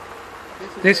stone.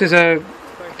 This is a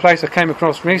place I came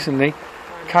across recently,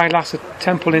 Kailasa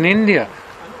temple in India,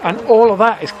 and all of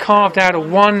that is carved out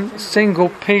of one single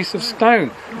piece of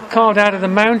stone, carved out of the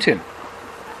mountain.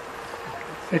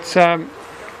 It's an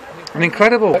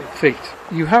incredible feat.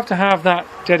 You have to have that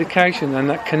dedication and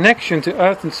that connection to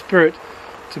earth and spirit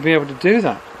to be able to do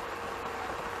that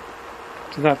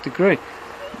to that degree.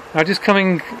 Now, just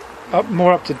coming up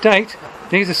more up to date,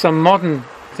 these are some modern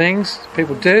things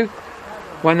people do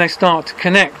when they start to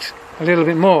connect a little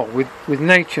bit more with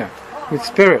nature, with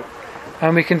spirit,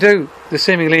 and we can do the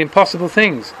seemingly impossible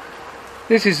things.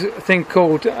 This is a thing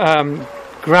called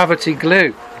gravity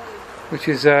glue, which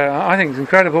is I think is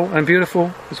incredible and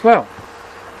beautiful as well.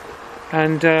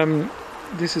 And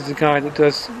this is the guy that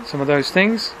does some of those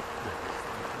things.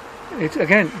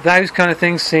 Again, those kind of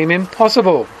things seem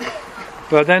impossible,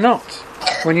 but they're not.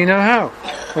 When you know how,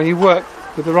 when you work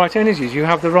with the right energies, you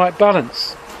have the right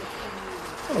balance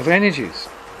of energies,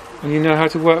 and you know how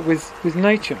to work with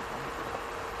nature.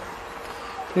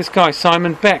 This guy,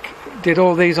 Simon Beck, did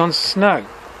all these on snow,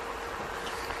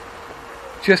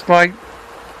 just by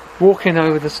walking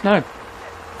over the snow.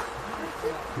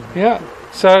 Yeah,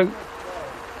 so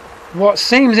what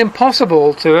seems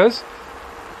impossible to us,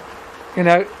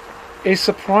 is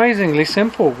surprisingly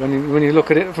simple when you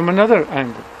look at it from another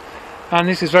angle. And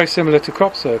this is very similar to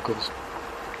crop circles.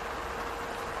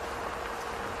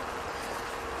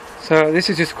 So this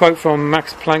is just a quote from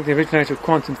Max Planck, the originator of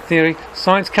quantum theory.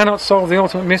 Science cannot solve the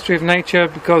ultimate mystery of nature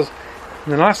because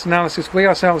in the last analysis we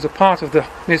ourselves are part of the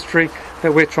mystery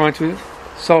that we're trying to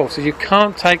solve. So you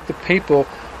can't take the people,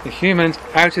 the humans,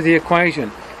 out of the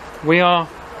equation. We are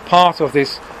part of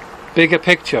this bigger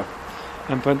picture,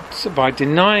 and by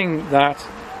denying that,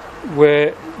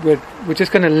 we're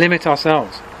just going to limit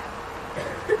ourselves.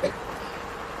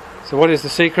 So what is the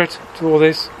secret to all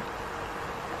this?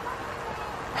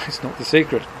 It's not the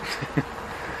secret.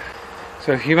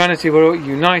 So humanity were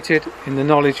united in the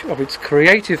knowledge of its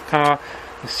creative power.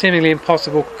 The seemingly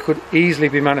impossible could easily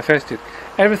be manifested.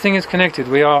 Everything is connected.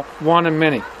 We are one and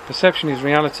many. Perception is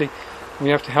reality. We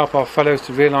have to help our fellows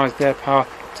to realise their power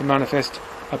to manifest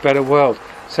a better world.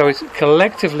 So it's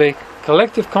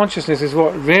collective consciousness is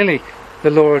what really the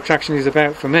law of attraction is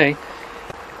about for me.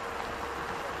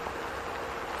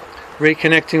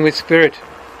 Reconnecting with spirit.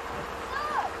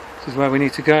 This is where we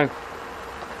need to go.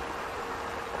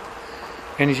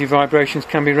 Energy vibrations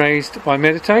can be raised by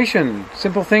meditation.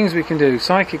 Simple things we can do.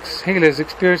 Psychics, healers,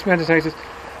 experienced meditators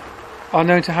are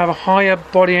known to have a higher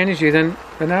body energy than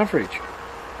average.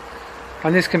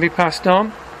 And this can be passed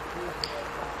on.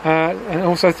 And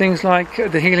also things like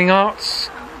the healing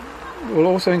arts will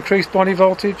also increase body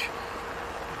voltage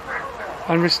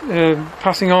and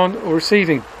passing on or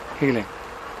receiving healing.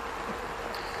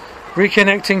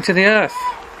 Reconnecting to the earth.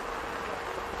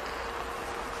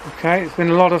 Okay, there's been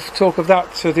a lot of talk of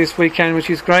that this weekend, which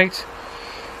is great.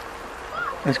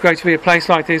 And it's great to be a place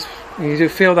like this. You do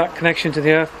feel that connection to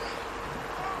the earth.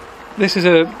 This is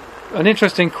an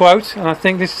interesting quote, and I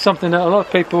think this is something that a lot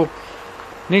of people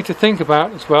need to think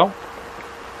about as well.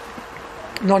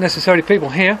 Not necessarily people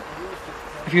here.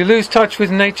 If you lose touch with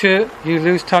nature, you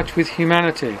lose touch with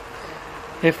humanity.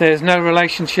 If there's no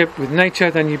relationship with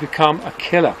nature, then you become a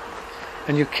killer.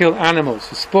 And you kill animals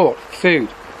for sport, food,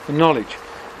 for knowledge.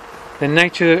 Then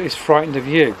nature is frightened of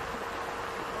you,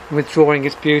 withdrawing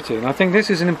its beauty. And I think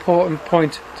this is an important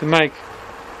point to make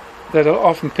that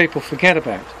often people forget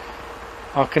about.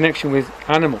 Our connection with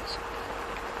animals.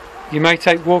 You may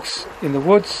take walks in the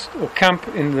woods or camp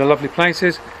in the lovely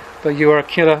places, but you are a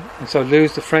killer and so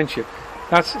lose the friendship.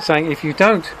 That's saying if you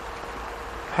don't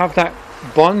have that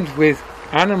bond with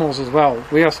animals as well,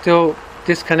 we are still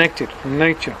disconnected from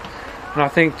nature. And I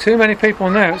think too many people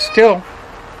now still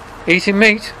eating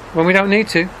meat when we don't need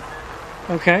to.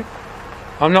 Okay,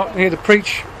 I'm not here to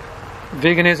preach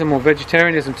veganism or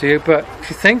vegetarianism to you, but if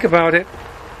you think about it,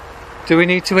 do we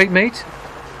need to eat meat?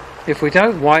 If we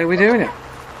don't, why are we doing it?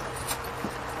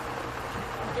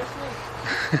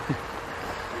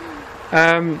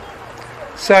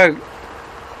 So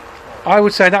I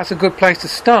would say that's a good place to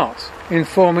start in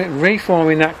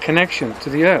reforming that connection to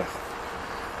the earth.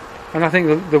 And I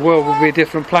think the world would be a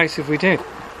different place if we did.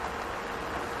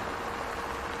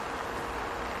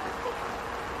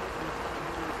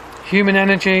 Human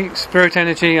energy, spirit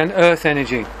energy and earth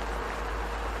energy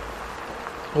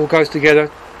all goes together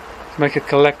to make a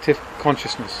collective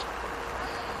consciousness.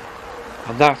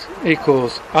 And that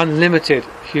equals unlimited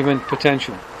human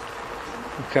potential.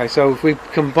 Okay, so if we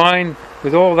combine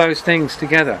with all those things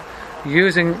together,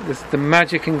 using the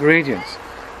magic ingredients,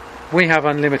 we have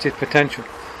unlimited potential.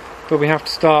 But we have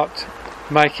to start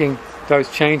making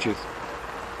those changes.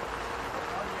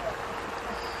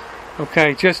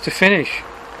 Okay, just to finish,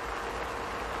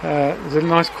 there's a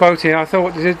nice quote here. I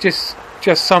thought it just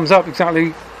sums up exactly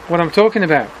what I'm talking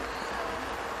about.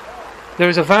 There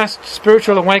is a vast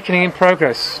spiritual awakening in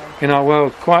progress in our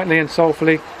world. Quietly and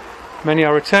soulfully, many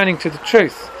are returning to the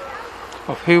truth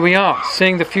of who we are,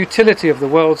 seeing the futility of the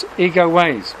world's ego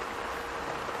ways.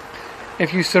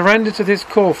 If you surrender to this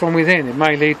call from within, it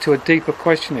may lead to a deeper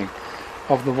questioning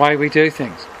of the way we do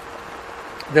things.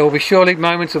 There will be surely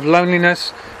moments of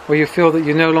loneliness where you feel that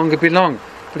you no longer belong,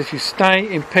 but if you stay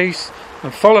in peace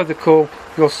and follow the call,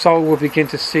 your soul will begin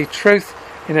to see truth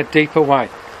in a deeper way,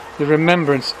 the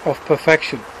remembrance of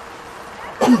perfection.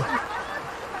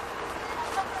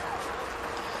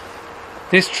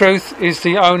 This truth is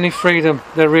the only freedom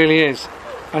there really is,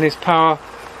 and its power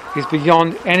is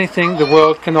beyond anything the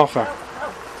world can offer.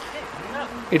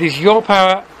 It is your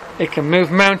power. It can move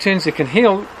mountains, it can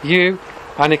heal you,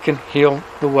 and it can heal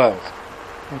the world.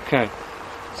 Okay,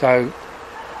 so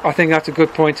I think that's a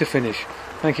good point to finish.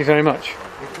 Thank you very much.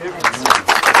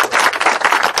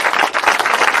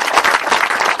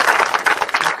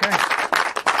 Okay,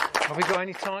 have we got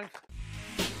any time?